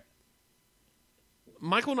 Right.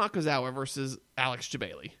 Michael Nakazawa versus Alex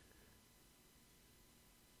Jabali.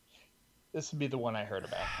 This would be the one I heard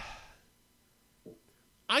about.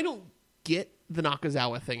 I don't get the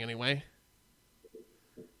Nakazawa thing anyway.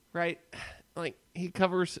 Right?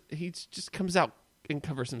 He just comes out and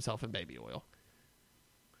covers himself in baby oil.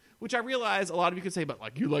 Which I realize a lot of you could say,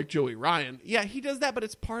 but you like Joey Ryan. Yeah, he does that, but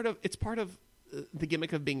it's part of the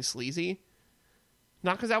gimmick of being sleazy.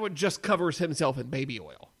 Nakazawa just covers himself in baby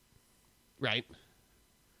oil. Right?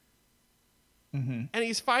 Mm-hmm. And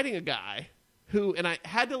he's fighting a guy who, and I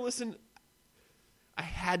had to listen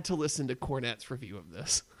to Cornette's review of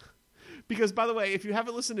this. Because, by the way, if you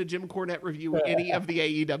haven't listened to Jim Cornette review any of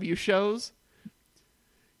the AEW shows,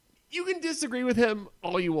 you can disagree with him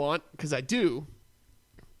all you want, because I do.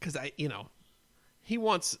 Because he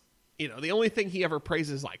wants, the only thing he ever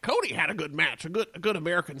praises is Cody had a good match, a good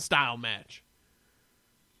American style match.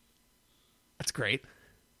 That's great.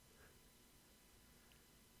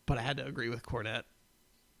 But I had to agree with Cornette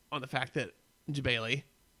on the fact that Jabali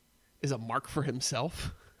is a mark for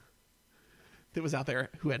himself that was out there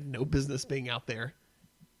who had no business being out there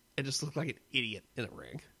and just looked like an idiot in a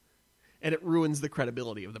ring. And it ruins the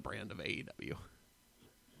credibility of the brand of AEW.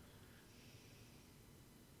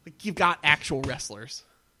 You've got actual wrestlers.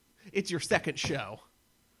 It's your second show.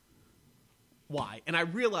 Why? And I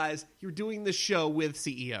realize you're doing this show with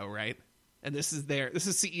CEO, right? And this is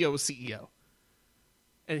CEO's CEO.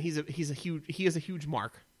 And he is a huge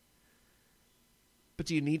mark. But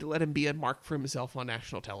do you need to let him be a mark for himself on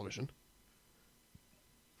national television?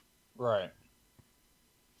 Right.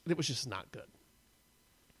 It was just not good.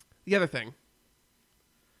 The other thing,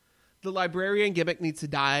 the librarian gimmick needs to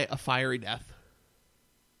die a fiery death.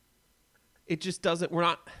 It just doesn't.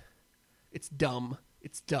 It's dumb.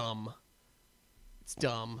 It's dumb. It's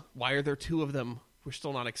dumb. Why are there two of them? We're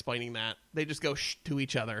still not explaining that. They just go shh to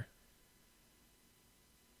each other.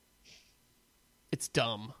 It's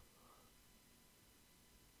dumb.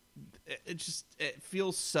 It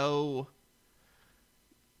feels so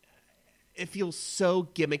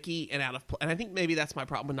gimmicky and out of place. And I think maybe that's my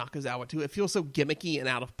problem with Nakazawa too. It feels so gimmicky and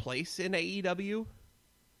out of place in AEW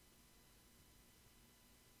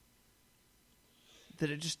that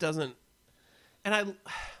it just doesn't. And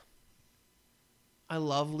I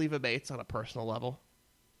love Leva Bates on a personal level,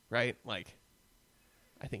 right? Like,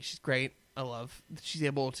 I think she's great. I love that she's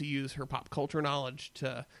able to use her pop culture knowledge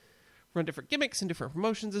to run different gimmicks and different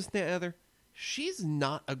promotions, this and the other. She's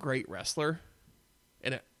not a great wrestler,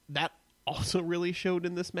 and that also really showed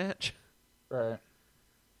in this match. Right.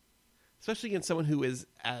 Especially against someone who is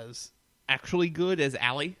as actually good as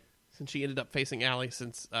Allie, since she ended up facing Allie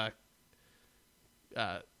since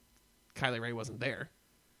Kylie Ray wasn't there.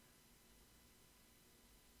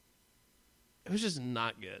 It was just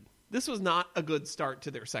not good. This was not a good start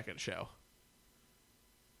to their second show.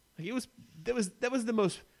 Like that was the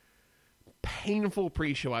most painful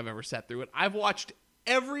pre-show I've ever sat through. And I've watched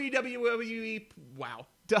every WWE. Wow.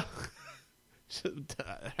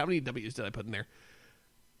 How many W's did I put in there?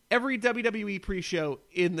 Every WWE pre-show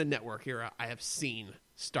in the network era I have seen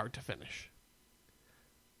start to finish.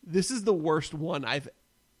 This is the worst one I've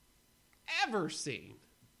ever seen.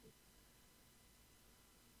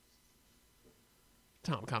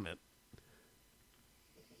 Tom, comment.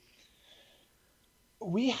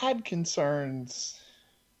 We had concerns.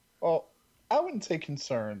 Well, I wouldn't say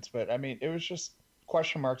concerns, but I mean, it was just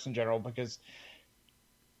question marks in general because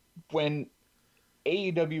when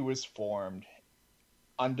AEW was formed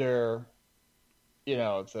under,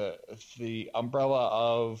 the umbrella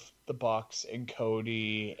of the Bucks and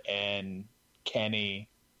Cody and Kenny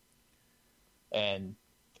and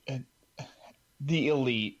the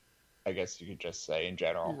Elite, I guess you could just say in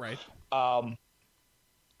general. Right.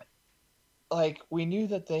 We knew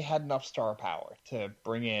that they had enough star power to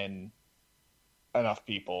bring in enough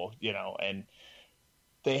people, and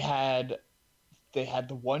they had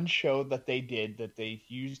the one show that they did that they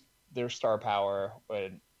used their star power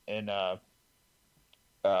in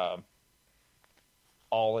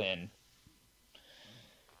All In,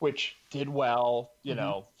 which did well,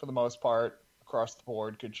 for the most part across the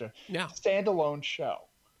board. Good show. Yeah. Standalone show.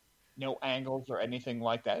 No angles or anything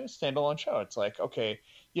like that. It's a standalone show. It's like, okay,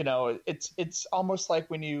 it's almost like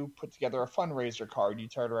when you put together a fundraiser card, you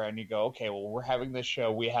turn around and you go, okay, well, we're having this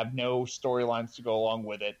show. We have no storylines to go along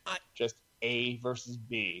with it. Just A versus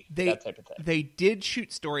B, that type of thing. They did shoot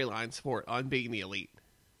storylines for it on Being the Elite,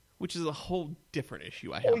 which is a whole different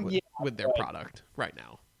issue I have with their product right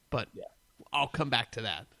now. But I'll come back to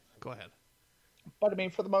that. Go ahead. But I mean,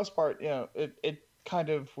 for the most part, it kind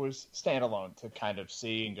of was standalone to kind of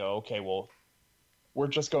see and go, okay, well, we're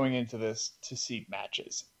just going into this to see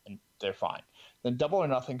matches, and they're fine. Then Double or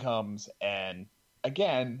Nothing comes, and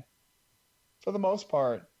again, for the most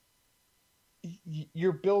part,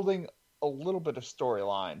 you're building a little bit of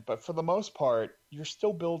storyline, but for the most part, you're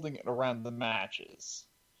still building it around the matches.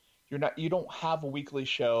 You don't have a weekly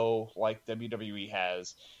show like WWE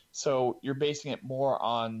has, so you're basing it more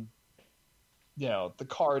on the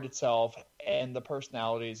card itself and the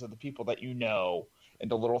personalities of the people that and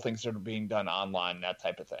the little things that are being done online, that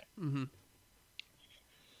type of thing. Mm-hmm.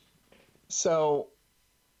 So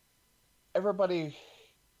everybody,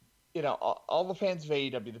 all the fans of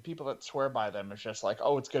AEW, the people that swear by them, is just like,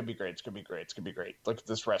 oh, it's going to be great. It's going to be great. It's going to be great. Look at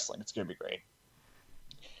this wrestling. It's going to be great.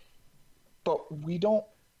 But we don't.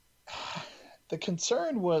 The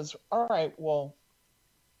concern was, all right, well,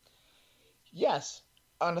 yes,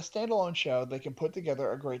 on a standalone show, they can put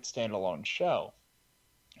together a great standalone show.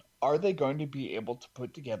 Are they going to be able to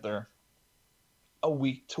put together a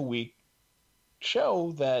week-to-week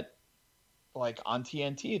show that, like on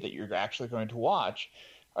TNT, that you're actually going to watch?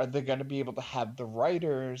 Are they going to be able to have the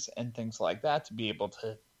writers and things like that to be able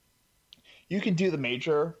to... You can do the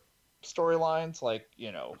major storylines, like,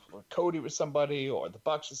 Cody with somebody or the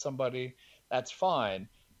Bucks with somebody. That's fine.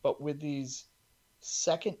 But with these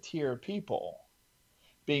second-tier people,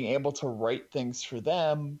 being able to write things for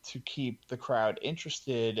them to keep the crowd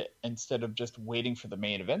interested instead of just waiting for the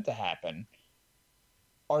main event to happen,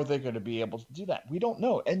 are they going to be able to do that? We don't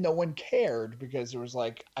know. And no one cared because it was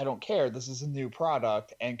like, I don't care. This is a new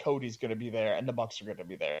product and Cody's going to be there and the Bucks are going to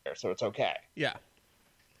be there. So it's okay. Yeah.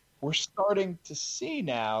 we're starting to see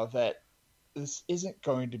now that this isn't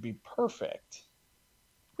going to be perfect.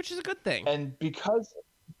 Which is a good thing. And because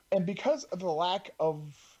of the lack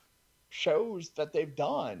of shows that they've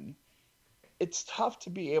done, it's tough to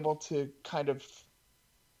be able to kind of,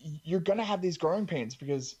 you're going to have these growing pains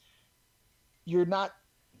because you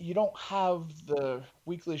don't have the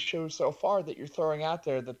weekly shows so far that you're throwing out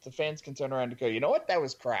there that the fans can turn around and go, you know what, that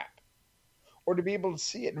was crap. Or to be able to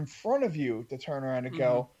see it in front of you to turn around and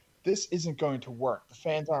go, this isn't going to work. The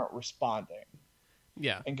fans aren't responding.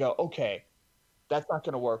 Yeah. And go, okay, that's not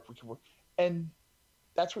going to work. We can work. And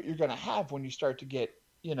that's what you're going to have when you start to get,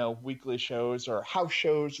 weekly shows or house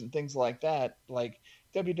shows and things like that. Like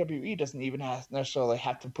WWE doesn't even necessarily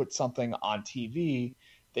have to put something on TV.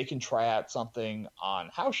 They can try out something on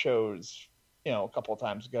house shows, a couple of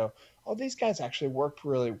times ago. Oh, these guys actually worked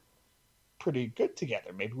really pretty good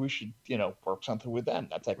together. Maybe we should, work something with them,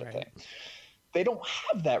 that type of thing. They don't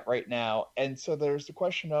have that right now. And so there's the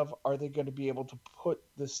question of, are they going to be able to put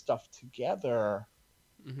this stuff together,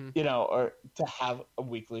 or to have a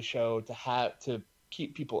weekly show, to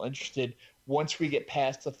keep people interested once we get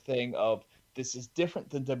past the thing of this is different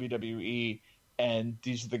than WWE and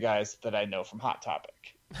these are the guys that I know from Hot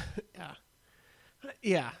Topic.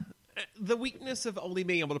 Yeah. The weakness of only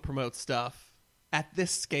being able to promote stuff at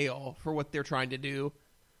this scale for what they're trying to do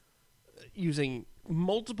using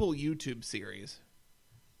multiple YouTube series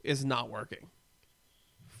is not working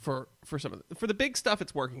for some of for the big stuff.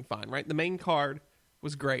 It's working fine, right? The main card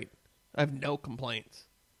was great. I have no complaints.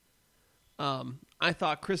 I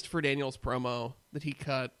thought Christopher Daniels' promo that he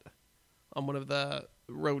cut on one of the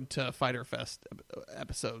Road to Fighter Fest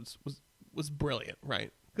episodes was brilliant,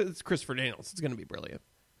 right? Because it's Christopher Daniels. It's going to be brilliant.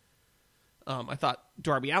 I thought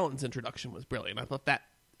Darby Allin's introduction was brilliant. I thought that,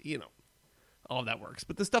 all of that works.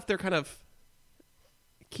 But the stuff they're kind of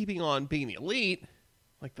keeping on being the elite,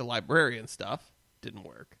 like the librarian stuff, didn't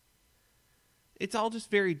work. It's all just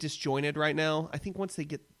very disjointed right now. I think once they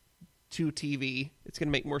get to TV, it's going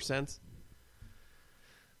to make more sense.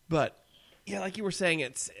 But, yeah, like you were saying,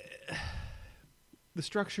 it's the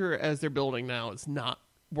structure as they're building now is not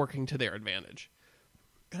working to their advantage.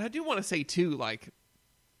 And I do want to say, too, like,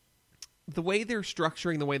 the way they're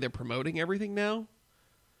structuring, the way they're promoting everything now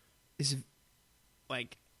is,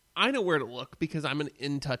 like, I know where to look because I'm an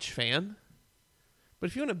In Touch fan. But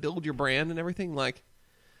if you want to build your brand and everything, like,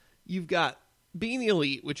 you've got Being the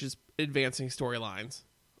Elite, which is advancing storylines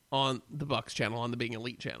on the Bucks channel, on the Being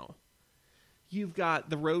Elite channel. You've got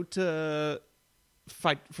the Road to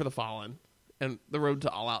Fight for the Fallen and the Road to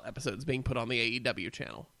All Out episodes being put on the AEW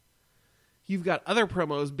channel. You've got other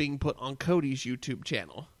promos being put on Cody's YouTube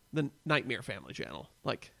channel, the Nightmare Family channel.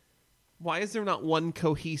 Like, why is there not one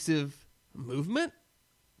cohesive movement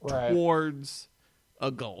towards a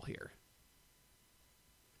goal here?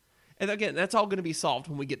 And again, that's all going to be solved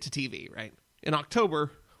when we get to TV, right? In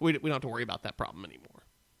October, we don't have to worry about that problem anymore.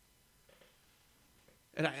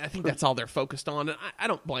 And I think that's all they're focused on. And I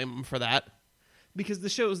don't blame them for that. Because the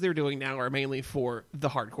shows they're doing now are mainly for the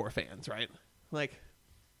hardcore fans, right? Like,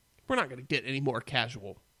 we're not going to get any more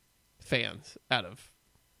casual fans out of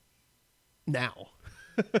now.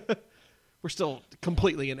 We're still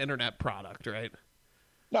completely an internet product, right?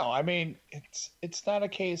 No, I mean, it's not a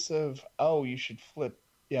case of, oh, you should flip,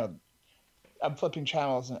 I'm flipping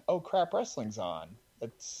channels and, oh, crap, wrestling's on.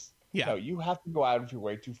 No, you have to go out of your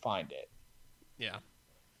way to find it. Yeah.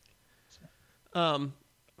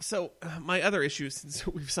 So my other issue, since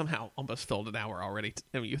we've somehow almost filled an hour already,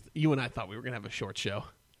 I mean, you and I thought we were going to have a short show.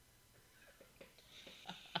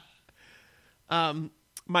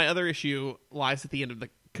 My other issue lies at the end of the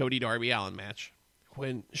Cody Darby Allin match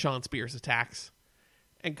when Shawn Spears attacks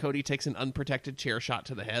and Cody takes an unprotected chair shot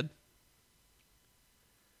to the head.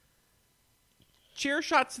 Chair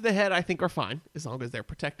shots to the head, I think, are fine as long as they're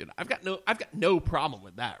protected. I've got no problem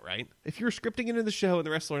with that, right? If you're scripting into the show and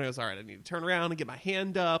the wrestler knows, all right, I need to turn around and get my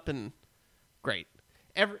hand up, and great.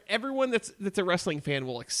 Everyone that's a wrestling fan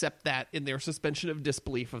will accept that in their suspension of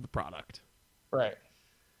disbelief of the product. Right.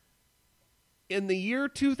 In the year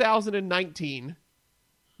 2019,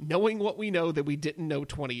 knowing what we know that we didn't know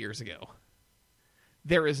 20 years ago,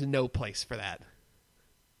 there is no place for that.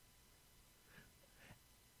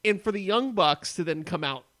 And for the Young Bucks to then come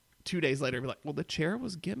out 2 days later and be like, well, the chair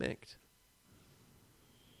was gimmicked.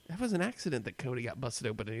 That was an accident that Cody got busted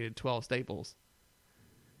open and he had 12 staples.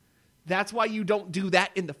 That's why you don't do that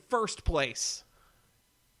in the first place.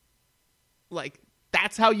 Like,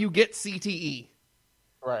 that's how you get CTE.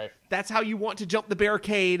 Right. That's how you want to jump the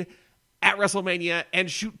barricade at WrestleMania and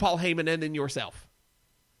shoot Paul Heyman and then yourself.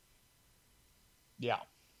 Yeah.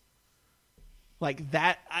 Like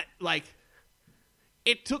that,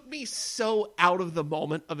 it took me so out of the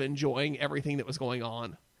moment of enjoying everything that was going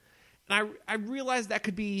on. And I realized that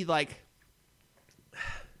could be like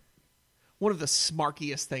one of the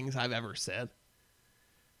smarkiest things I've ever said.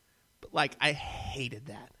 But like, I hated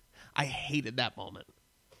that. I hated that moment.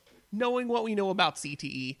 Knowing what we know about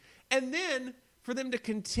CTE, and then for them to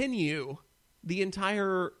continue the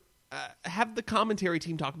entire, have the commentary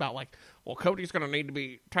team talk about like, well, Cody's going to need to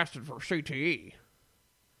be tested for CTE.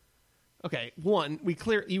 Okay, one,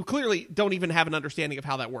 you clearly don't even have an understanding of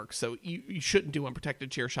how that works, so you shouldn't do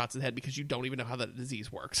unprotected chair shots in the head because you don't even know how that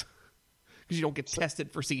disease works. Because you don't get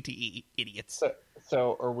tested for CTE, idiots.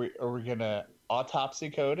 So are we gonna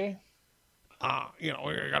autopsy Cody? You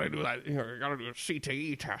gotta do that. You gotta do a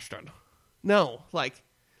CTE testing. No, like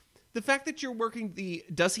the fact that you're working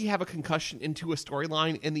does he have a concussion into a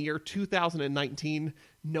storyline in the year 2019,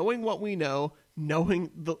 knowing what we know, knowing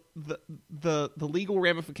the legal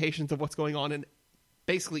ramifications of what's going on in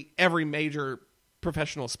basically every major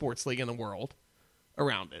professional sports league in the world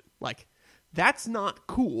around it. Like, that's not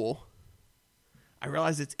cool. I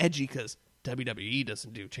realize it's edgy because WWE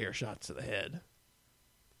doesn't do chair shots to the head.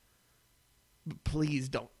 But please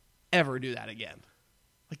don't ever do that again.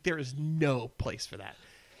 Like, there is no place for that.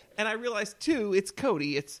 And I realize, too, it's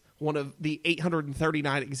Cody. It's one of the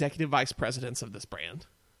 839 executive vice presidents of this brand.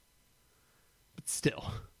 But still.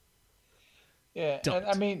 Yeah, don't.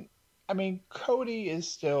 And I mean, Cody is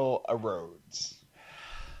still a Rhodes,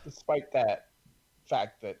 despite that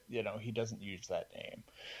fact that, he doesn't use that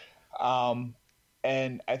name.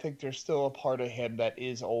 And I think there's still a part of him that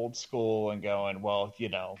is old school and going, well,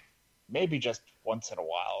 maybe just once in a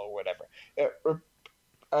while or whatever.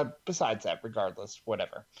 Besides that, regardless,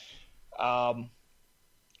 whatever.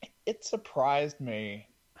 It surprised me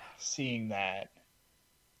seeing that,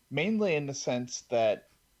 mainly in the sense that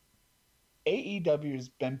AEW has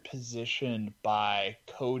been positioned by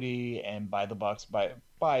Cody and by the Bucks,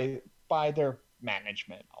 by their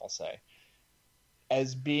management, I'll say,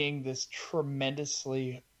 as being this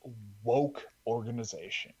tremendously woke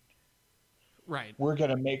organization. Right. We're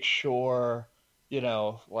going to make sure,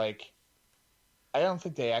 I don't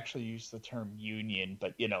think they actually use the term union,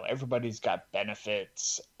 but, everybody's got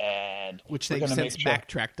benefits, and which they've since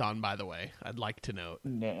backtracked on, by the way, I'd like to note.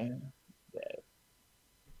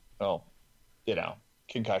 Well,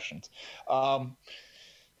 concussions.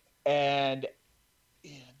 And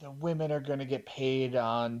the women are going to get paid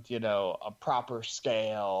on, a proper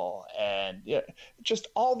scale, and just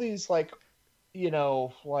all these,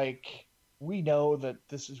 we know that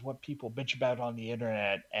this is what people bitch about on the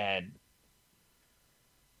internet, and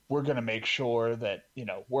we're going to make sure that,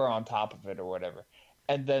 we're on top of it or whatever.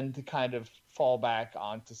 And then to kind of fall back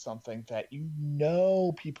onto something that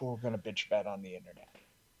people are going to bitch about on the internet.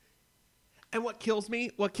 And what kills me,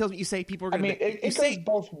 you say people are going to... it goes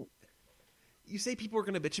both... You say people are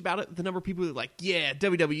going to bitch about it, the number of people who are like, yeah,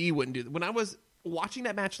 WWE wouldn't do that. When I was watching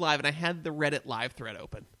that match live and I had the Reddit live thread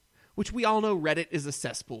open, which we all know Reddit is a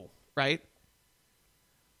cesspool, right?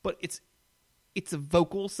 But it's a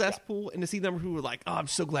vocal cesspool, and to see the number of people who are like, oh, I'm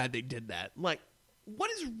so glad they did that. I'm like, what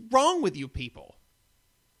is wrong with you people?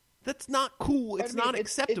 That's not cool. It's not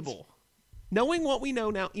acceptable. Knowing what we know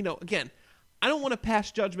now, again, I don't want to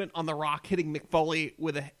pass judgment on The Rock hitting Mick Foley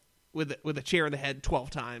with a chair in the head 12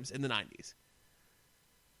 times in the 90s.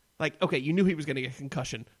 Like, okay, you knew he was going to get a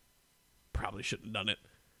concussion. Probably shouldn't have done it.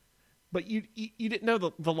 But you didn't know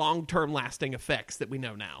the long-term lasting effects that we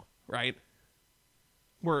know now, right?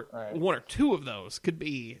 Where one or two of those could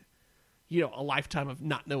be, a lifetime of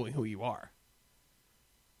not knowing who you are.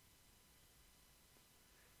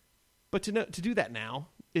 But to do that now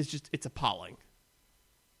is it's appalling.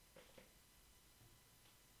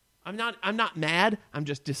 I'm not mad. I'm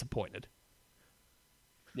just disappointed.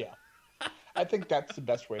 Yeah. I think that's the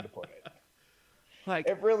best way to put it. Like,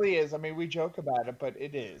 it really is. I mean, we joke about it, but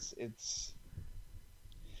it is. It's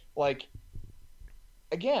like,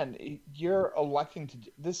 again, you're electing to...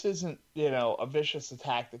 This isn't, a vicious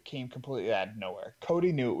attack that came completely out of nowhere.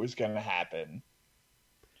 Cody knew it was going to happen.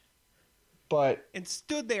 And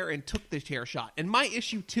stood there and took the chair shot. And my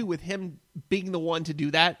issue, too, with him being the one to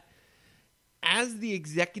do that, as the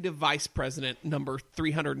executive vice president, number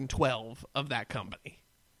 312 of that company,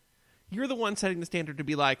 you're the one setting the standard to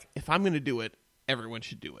be like, if I'm going to do it, everyone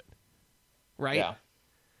should do it. Right? Yeah.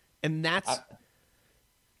 And that's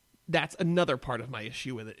another part of my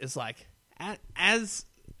issue with it, is like, as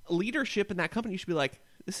leadership in that company, you should be like,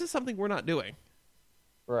 this is something we're not doing.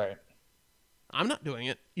 Right. I'm not doing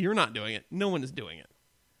it. You're not doing it. No one is doing it.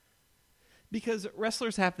 Because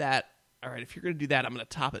wrestlers have that, all right, if you're going to do that, I'm going to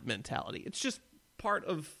top it mentality. It's just part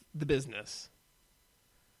of the business.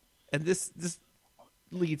 And this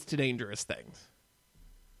leads to dangerous things.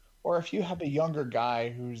 Or if you have a younger guy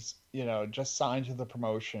who's, just signed to the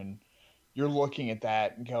promotion, you're looking at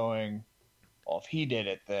that and going, well, if he did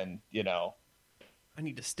it, then, I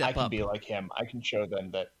need to step I can up. be like him. I can show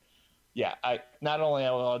them that, I not only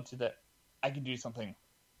am I allowed to that, I can do something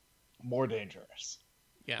more dangerous.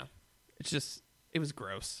 Yeah. It was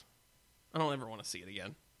gross. I don't ever want to see it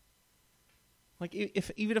again. Like,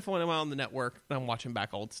 even if when I'm on the network and I'm watching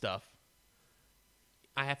back old stuff,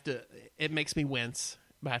 it makes me wince,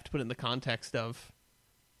 but I have to put it in the context of,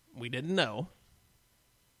 we didn't know.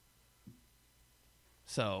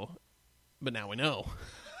 So, but now we know,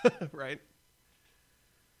 right?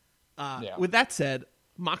 With that said,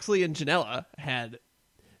 Moxley and Janela had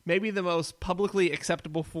maybe the most publicly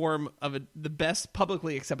acceptable form of the best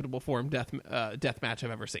publicly acceptable form death match I've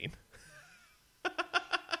ever seen.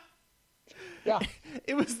 Yeah,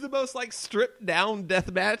 it was the most stripped down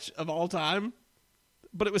death match of all time,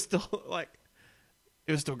 but it was still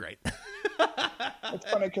great. It's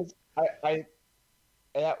funny because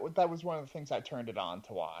that was one of the things I turned it on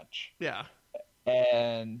to watch. Yeah,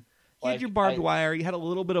 and you had your barbed wire. You had a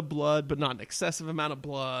little bit of blood, but not an excessive amount of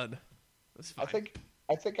blood. It was fine.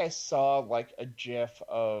 I think I saw a GIF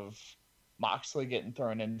of Moxley getting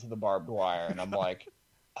thrown into the barbed wire, and I'm like,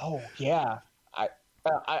 oh yeah, I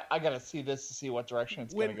got to see this to see what direction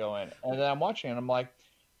it's going to go in. And then I'm watching, and I'm like,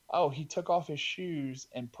 oh, he took off his shoes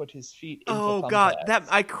and put his feet into Oh god,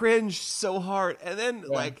 I cringed so hard. And then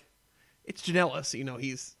it's Janela, so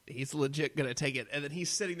he's legit gonna take it. And then he's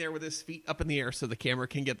sitting there with his feet up in the air so the camera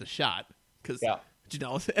can get the shot. Because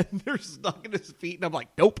Janela's and they're stuck in his feet, and I'm like,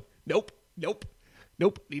 nope.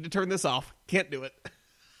 Need to turn this off. Can't do it.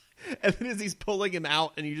 And then as he's pulling him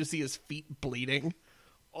out, and you just see his feet bleeding.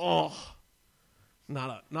 Oh,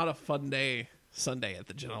 not a fun day Sunday at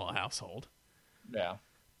the Janela household. Yeah.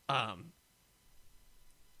 And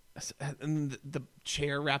the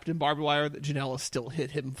chair wrapped in barbed wire that Janela still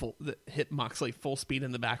hit Moxley full speed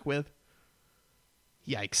in the back with.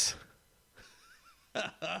 Yikes.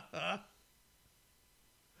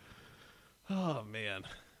 Oh man.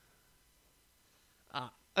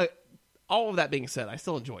 All of that being said, I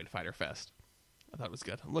still enjoyed Fyter Fest. I thought it was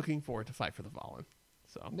good. I'm looking forward to Fight for the Fallen.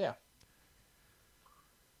 So yeah.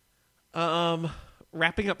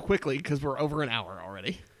 Wrapping up quickly because we're over an hour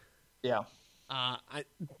already. Yeah. I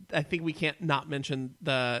think we can't not mention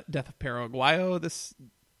the death of Perro Aguayo this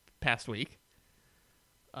past week.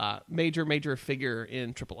 Major figure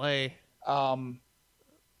in AAA.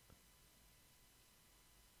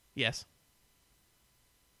 Yes.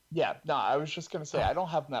 Yeah, no, I was just going to say, I don't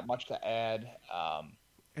have that much to add. I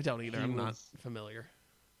don't either. I'm not familiar.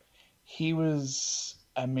 He was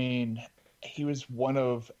one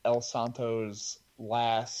of El Santo's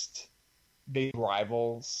last big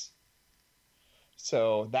rivals.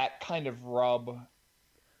 So that kind of rub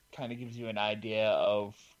kind of gives you an idea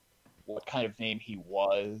of what kind of name he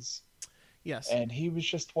was. Yes. And he was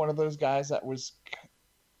just one of those guys that was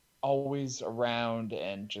always around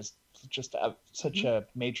and just such a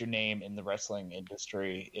major name in the wrestling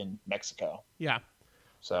industry in Mexico. Yeah.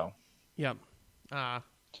 So. Yep.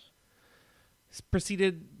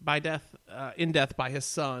 Preceded by death by his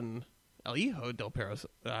son El Hijo del Perro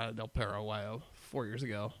Aguayo 4 years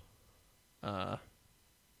ago.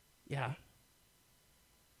 Yeah.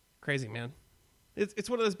 Crazy, man. It's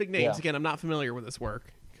one of those big names. Yeah. Again, I'm not familiar with his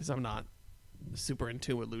work because I'm not super in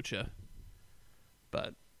tune with Lucha.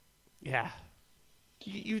 But yeah,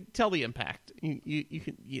 you tell the impact. You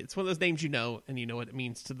can. It's one of those names and you know what it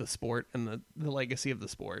means to the sport and the legacy of the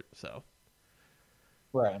sport. So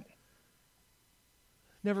right.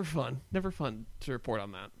 Never fun to report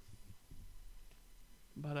on that.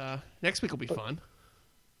 But next week will be fun.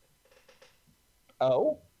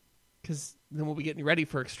 Oh, because then we'll be getting ready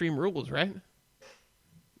for Extreme Rules, right?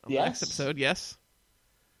 On the next episode, yes.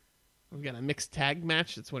 We've got a mixed tag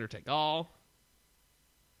match. It's winner take all.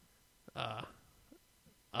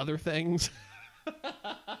 Other things.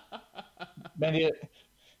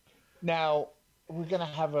 Now, we're going to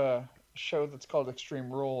have a show that's called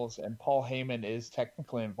Extreme Rules, and Paul Heyman is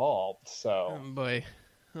technically involved, so... Oh, boy.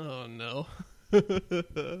 Oh, no.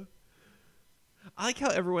 I like how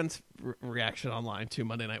everyone's reaction online to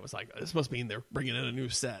Monday night was like, this must mean they're bringing in a new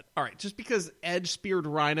set. All right, just because Edge speared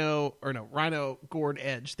Rhino gored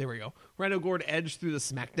Edge, there we go. Rhino gored Edge through the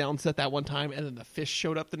SmackDown set that one time, and then the Fish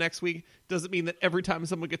showed up the next week, doesn't mean that every time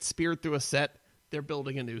someone gets speared through a set, they're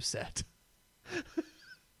building a new set.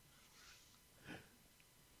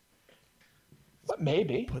 But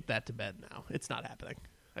maybe. Put that to bed now. It's not happening.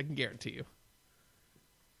 I can guarantee you.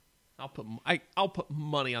 I'll put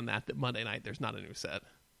money on that Monday night there's not a new set.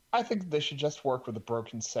 I think they should just work with a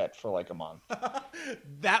broken set for like a month.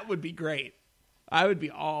 That would be great. I would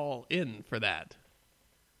be all in for that.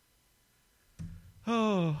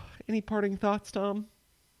 Oh, any parting thoughts, Tom?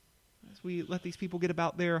 As we let these people get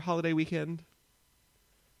about their holiday weekend.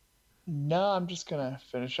 No, I'm just gonna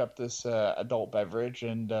finish up this adult beverage,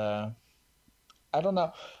 and I don't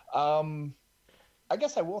know. I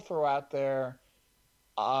guess I will throw out there.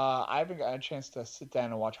 I haven't got a chance to sit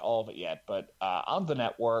down and watch all of it yet, but on the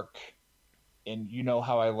network, and you know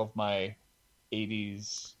how I love my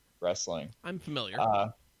 80s wrestling. I'm familiar.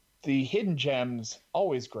 The Hidden Gems,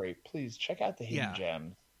 always great. Please check out the Hidden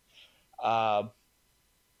Gems.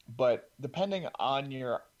 But depending on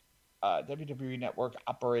your WWE Network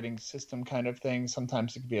operating system kind of thing,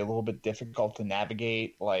 sometimes it can be a little bit difficult to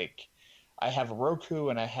navigate. Like, I have a Roku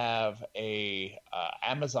and I have a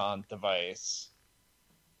Amazon device,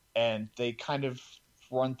 and they kind of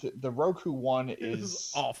run the Roku one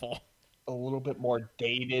is awful, a little bit more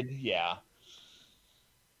dated, yeah.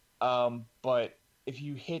 But if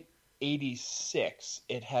you hit 86,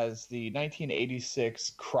 it has the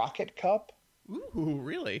 1986 Crockett Cup. Ooh,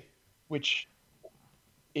 really? Which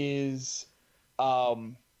is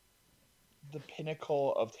the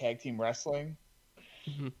pinnacle of tag team wrestling.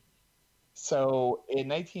 Mm-hmm. So in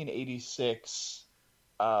 1986,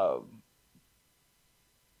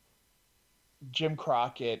 Jim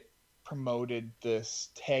Crockett promoted this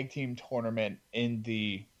tag team tournament in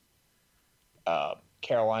the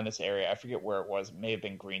Carolinas area. I forget where it was. It may have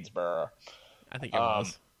been Greensboro. I think it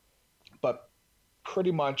was. But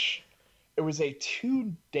pretty much it was a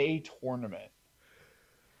 2-day tournament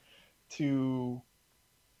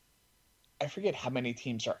I forget how many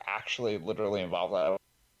teams are actually literally involved. I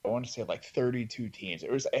want to say like 32 teams.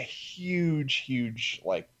 It was a huge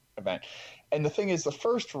like event. And the thing is, the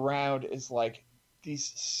first round is like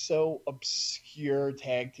these so obscure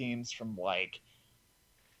tag teams from like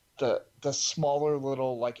the smaller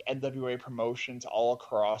little like NWA promotions all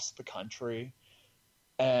across the country.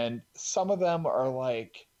 And some of them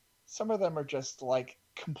are just like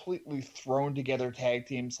completely thrown together tag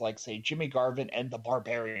teams, like say Jimmy Garvin and the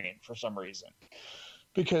Barbarian for some reason,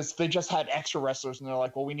 because they just had extra wrestlers and they're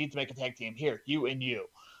like, well, we need to make a tag team here, you and you.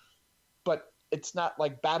 But it's not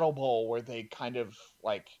like Battle Bowl where they kind of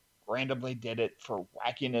like randomly did it for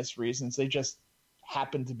wackiness reasons. They just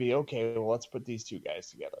happened to be, okay, well, let's put these two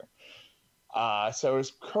guys together. So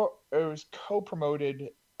it was co-promoted.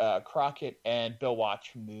 Crockett and Bill Watts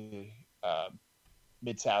from the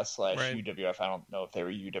Mid-South / UWF. I don't know if they were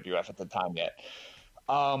UWF at the time yet.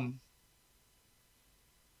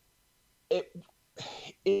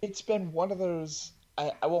 It's been one of those,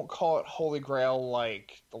 I won't call it Holy Grail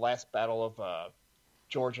like the last battle of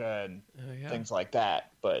Georgia and things like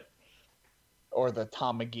that, or the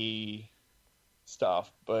Tom McGee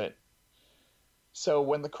stuff. But so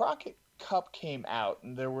when the Crockett Cup came out,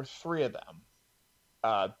 and there were 3 of them,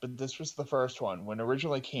 but this was the first one. When it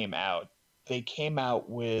originally came out, they came out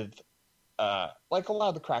with, like a lot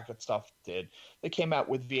of the Crockett stuff did, they came out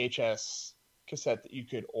with VHS cassette that you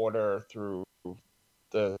could order through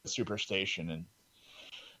the Superstation.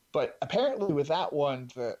 But apparently with that one,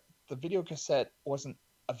 the video cassette wasn't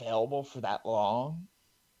available for that long.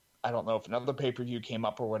 I don't know if another pay-per-view came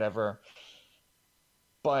up or whatever.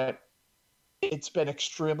 But it's been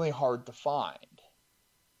extremely hard to find.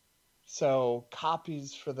 So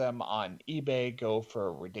copies for them on eBay go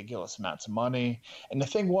for ridiculous amounts of money. And the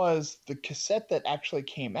thing was, the cassette that actually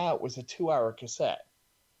came out was a 2-hour cassette.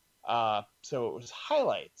 So it was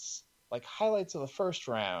highlights of the first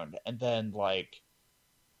round, and then like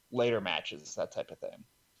later matches, that type of thing.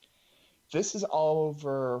 This is all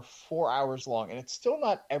over 4 hours long, and it's still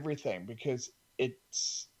not everything, because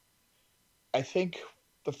I think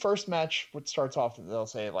the first match, which starts off, they'll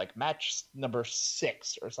say like match number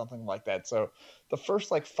 6 or something like that. So the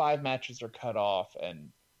first like 5 matches are cut off,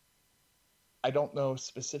 and I don't know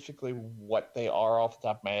specifically what they are off the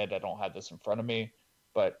top of my head. I don't have this in front of me,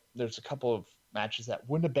 but there's a couple of matches that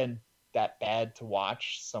wouldn't have been that bad to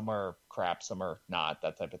watch. Some are crap, some are not,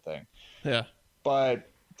 that type of thing. Yeah.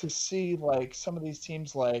 But to see like some of these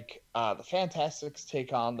teams, like the Fantastics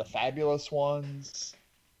take on the Fabulous Ones.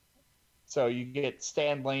 So you get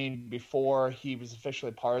Stan Lane before he was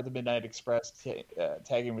officially part of the Midnight Express,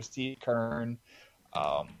 tagging with Steve Kern.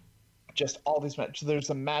 Just all these matches. There's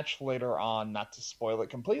a match later on, not to spoil it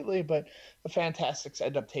completely, but the Fantastics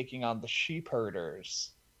end up taking on the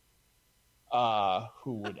Sheepherders,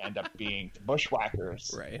 who would end up being the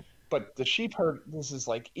Bushwhackers. Right. But the this is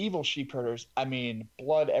like evil Sheepherders. I mean,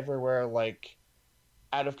 blood everywhere, like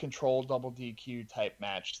out of control, double DQ type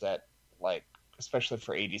match that, like, especially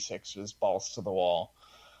for 86, was balls to the wall.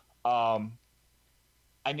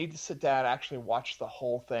 I need to sit down and actually watch the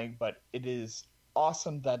whole thing, but it is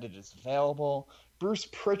awesome that it is available. Bruce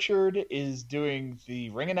Pritchard is doing the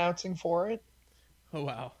ring announcing for it. Oh,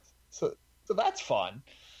 wow. So that's fun.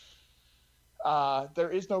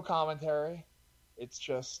 There is no commentary. It's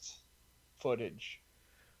just footage.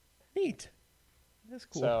 Neat. That's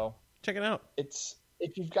cool. So check it out. it's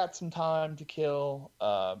if you've got some time to kill,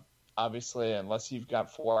 obviously, unless you've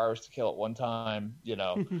got 4 hours to kill at one time,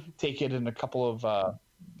 take it in a couple of.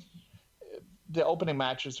 The opening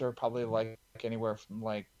matches are probably like anywhere from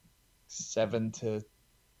like 7 to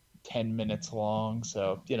 10 minutes long.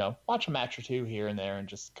 So, watch a match or two here and there and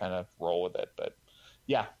just kind of roll with it. But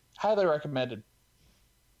yeah, highly recommended.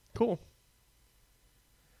 Cool.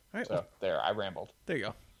 All right. So there, I rambled. There you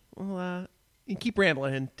go. Well, you can keep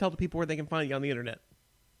rambling and tell the people where they can find you on the internet.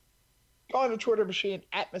 Go on the Twitter machine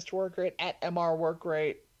at Mr. Workrate, at MR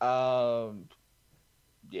Workrate.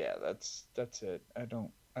 Yeah, that's it. I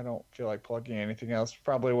don't feel like plugging anything else.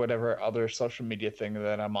 Probably whatever other social media thing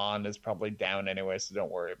that I'm on is probably down anyway, so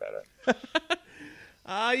don't worry about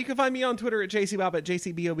it. You can find me on Twitter at JCBobbitt,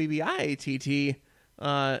 JCBOBBITT,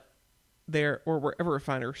 there or wherever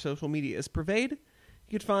finer social media is pervade.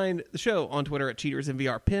 You can find the show on Twitter at Cheaters in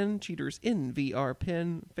VR Pin, Cheaters in VR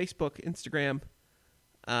Pin, Facebook, Instagram.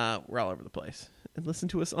 We're all over the place. And listen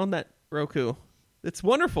to us on that Roku. It's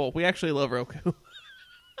wonderful. We actually love Roku.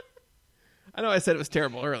 I know I said it was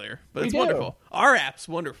terrible earlier, but it's wonderful. Our app's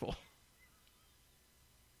wonderful.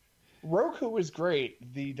 Roku is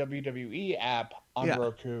great. The WWE app on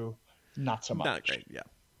Roku, not so much. Not great, yeah.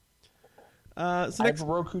 I have a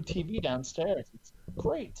Roku TV downstairs. It's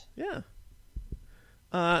great. Yeah.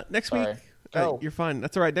 Next week, You're fine.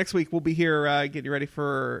 That's all right. Next week we'll be here getting you ready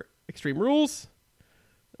for Extreme Rules.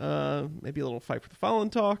 Maybe a little Fight for the Fallen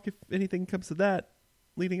talk if anything comes to that,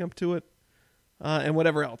 leading up to it, and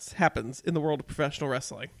whatever else happens in the world of professional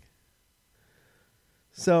wrestling.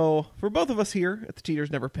 So, for both of us here at the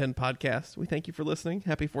Cheaters Never Pin podcast, we thank you for listening.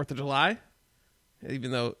 Happy 4th of July.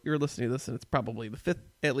 Even though you're listening to this and it's probably the 5th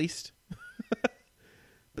at least.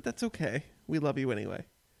 But that's okay. We love you anyway.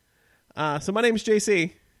 So my name's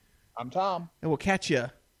JC. I'm Tom. And we'll catch you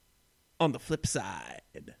on the flip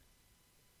side.